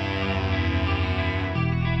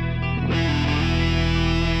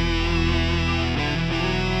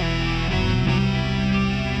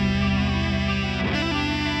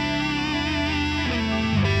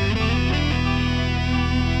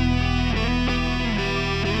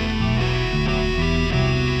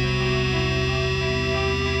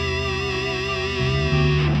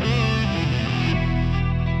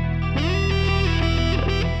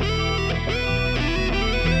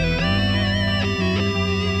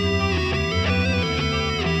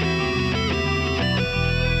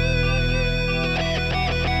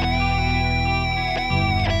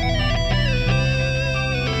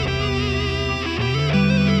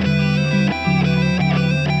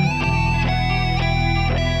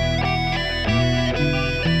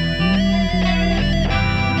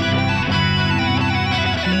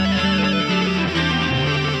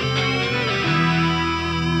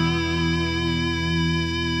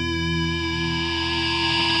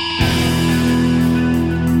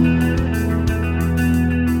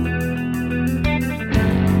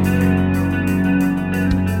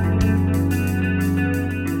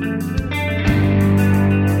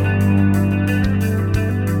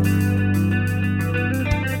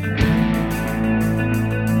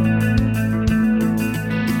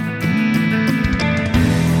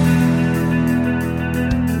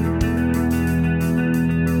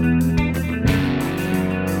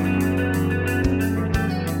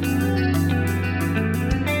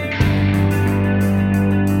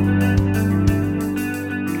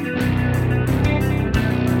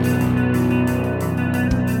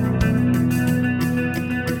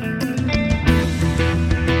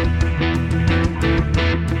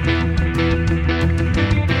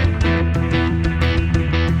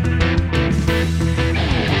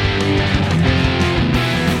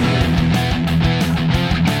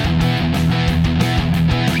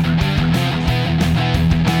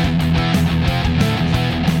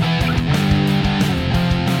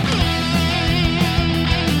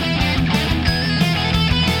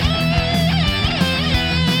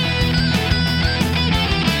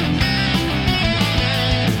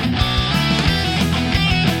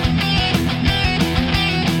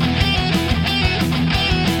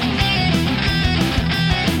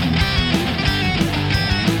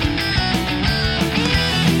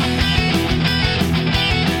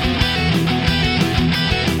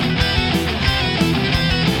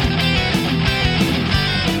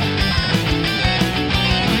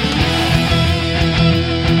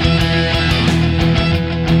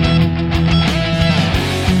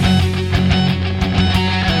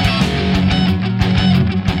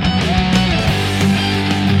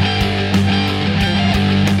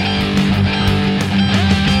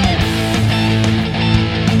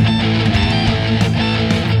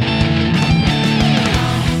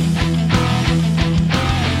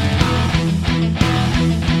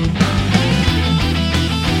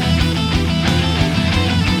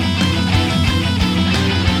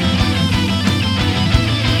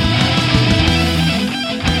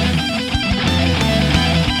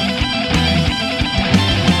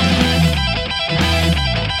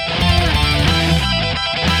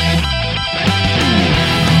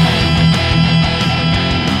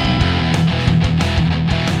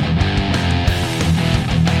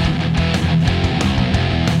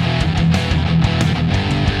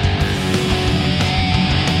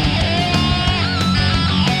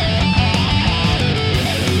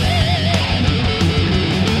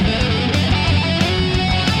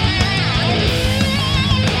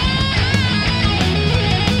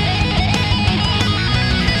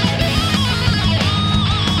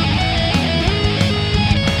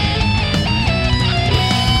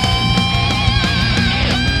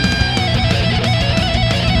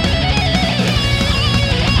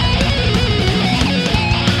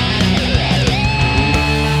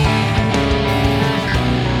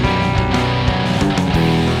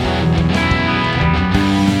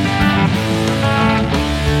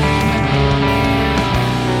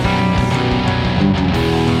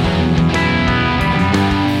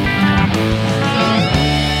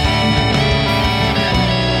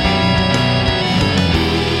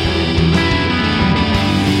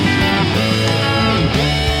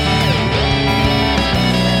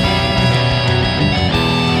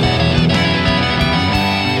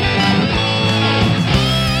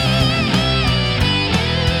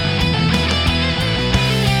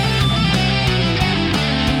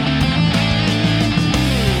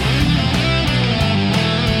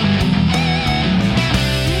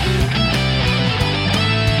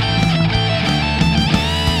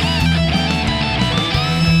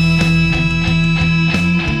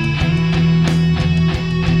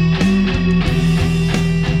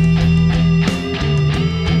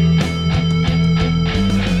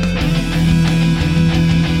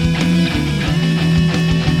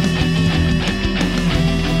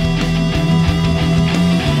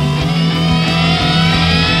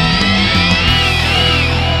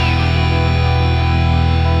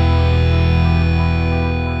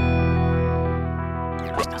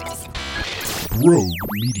 Rogue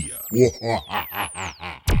Media.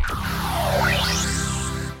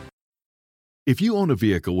 If you own a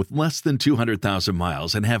vehicle with less than 200,000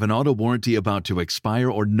 miles and have an auto warranty about to expire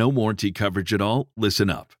or no warranty coverage at all, listen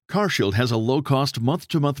up. CarShield has a low-cost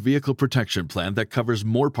month-to-month vehicle protection plan that covers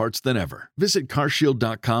more parts than ever. Visit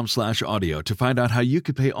carshield.com/audio to find out how you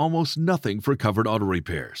could pay almost nothing for covered auto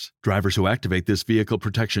repairs. Drivers who activate this vehicle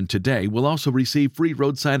protection today will also receive free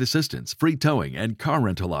roadside assistance, free towing, and car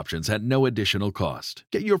rental options at no additional cost.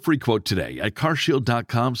 Get your free quote today at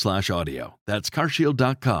carshield.com/audio. That's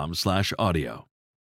carshield.com/audio.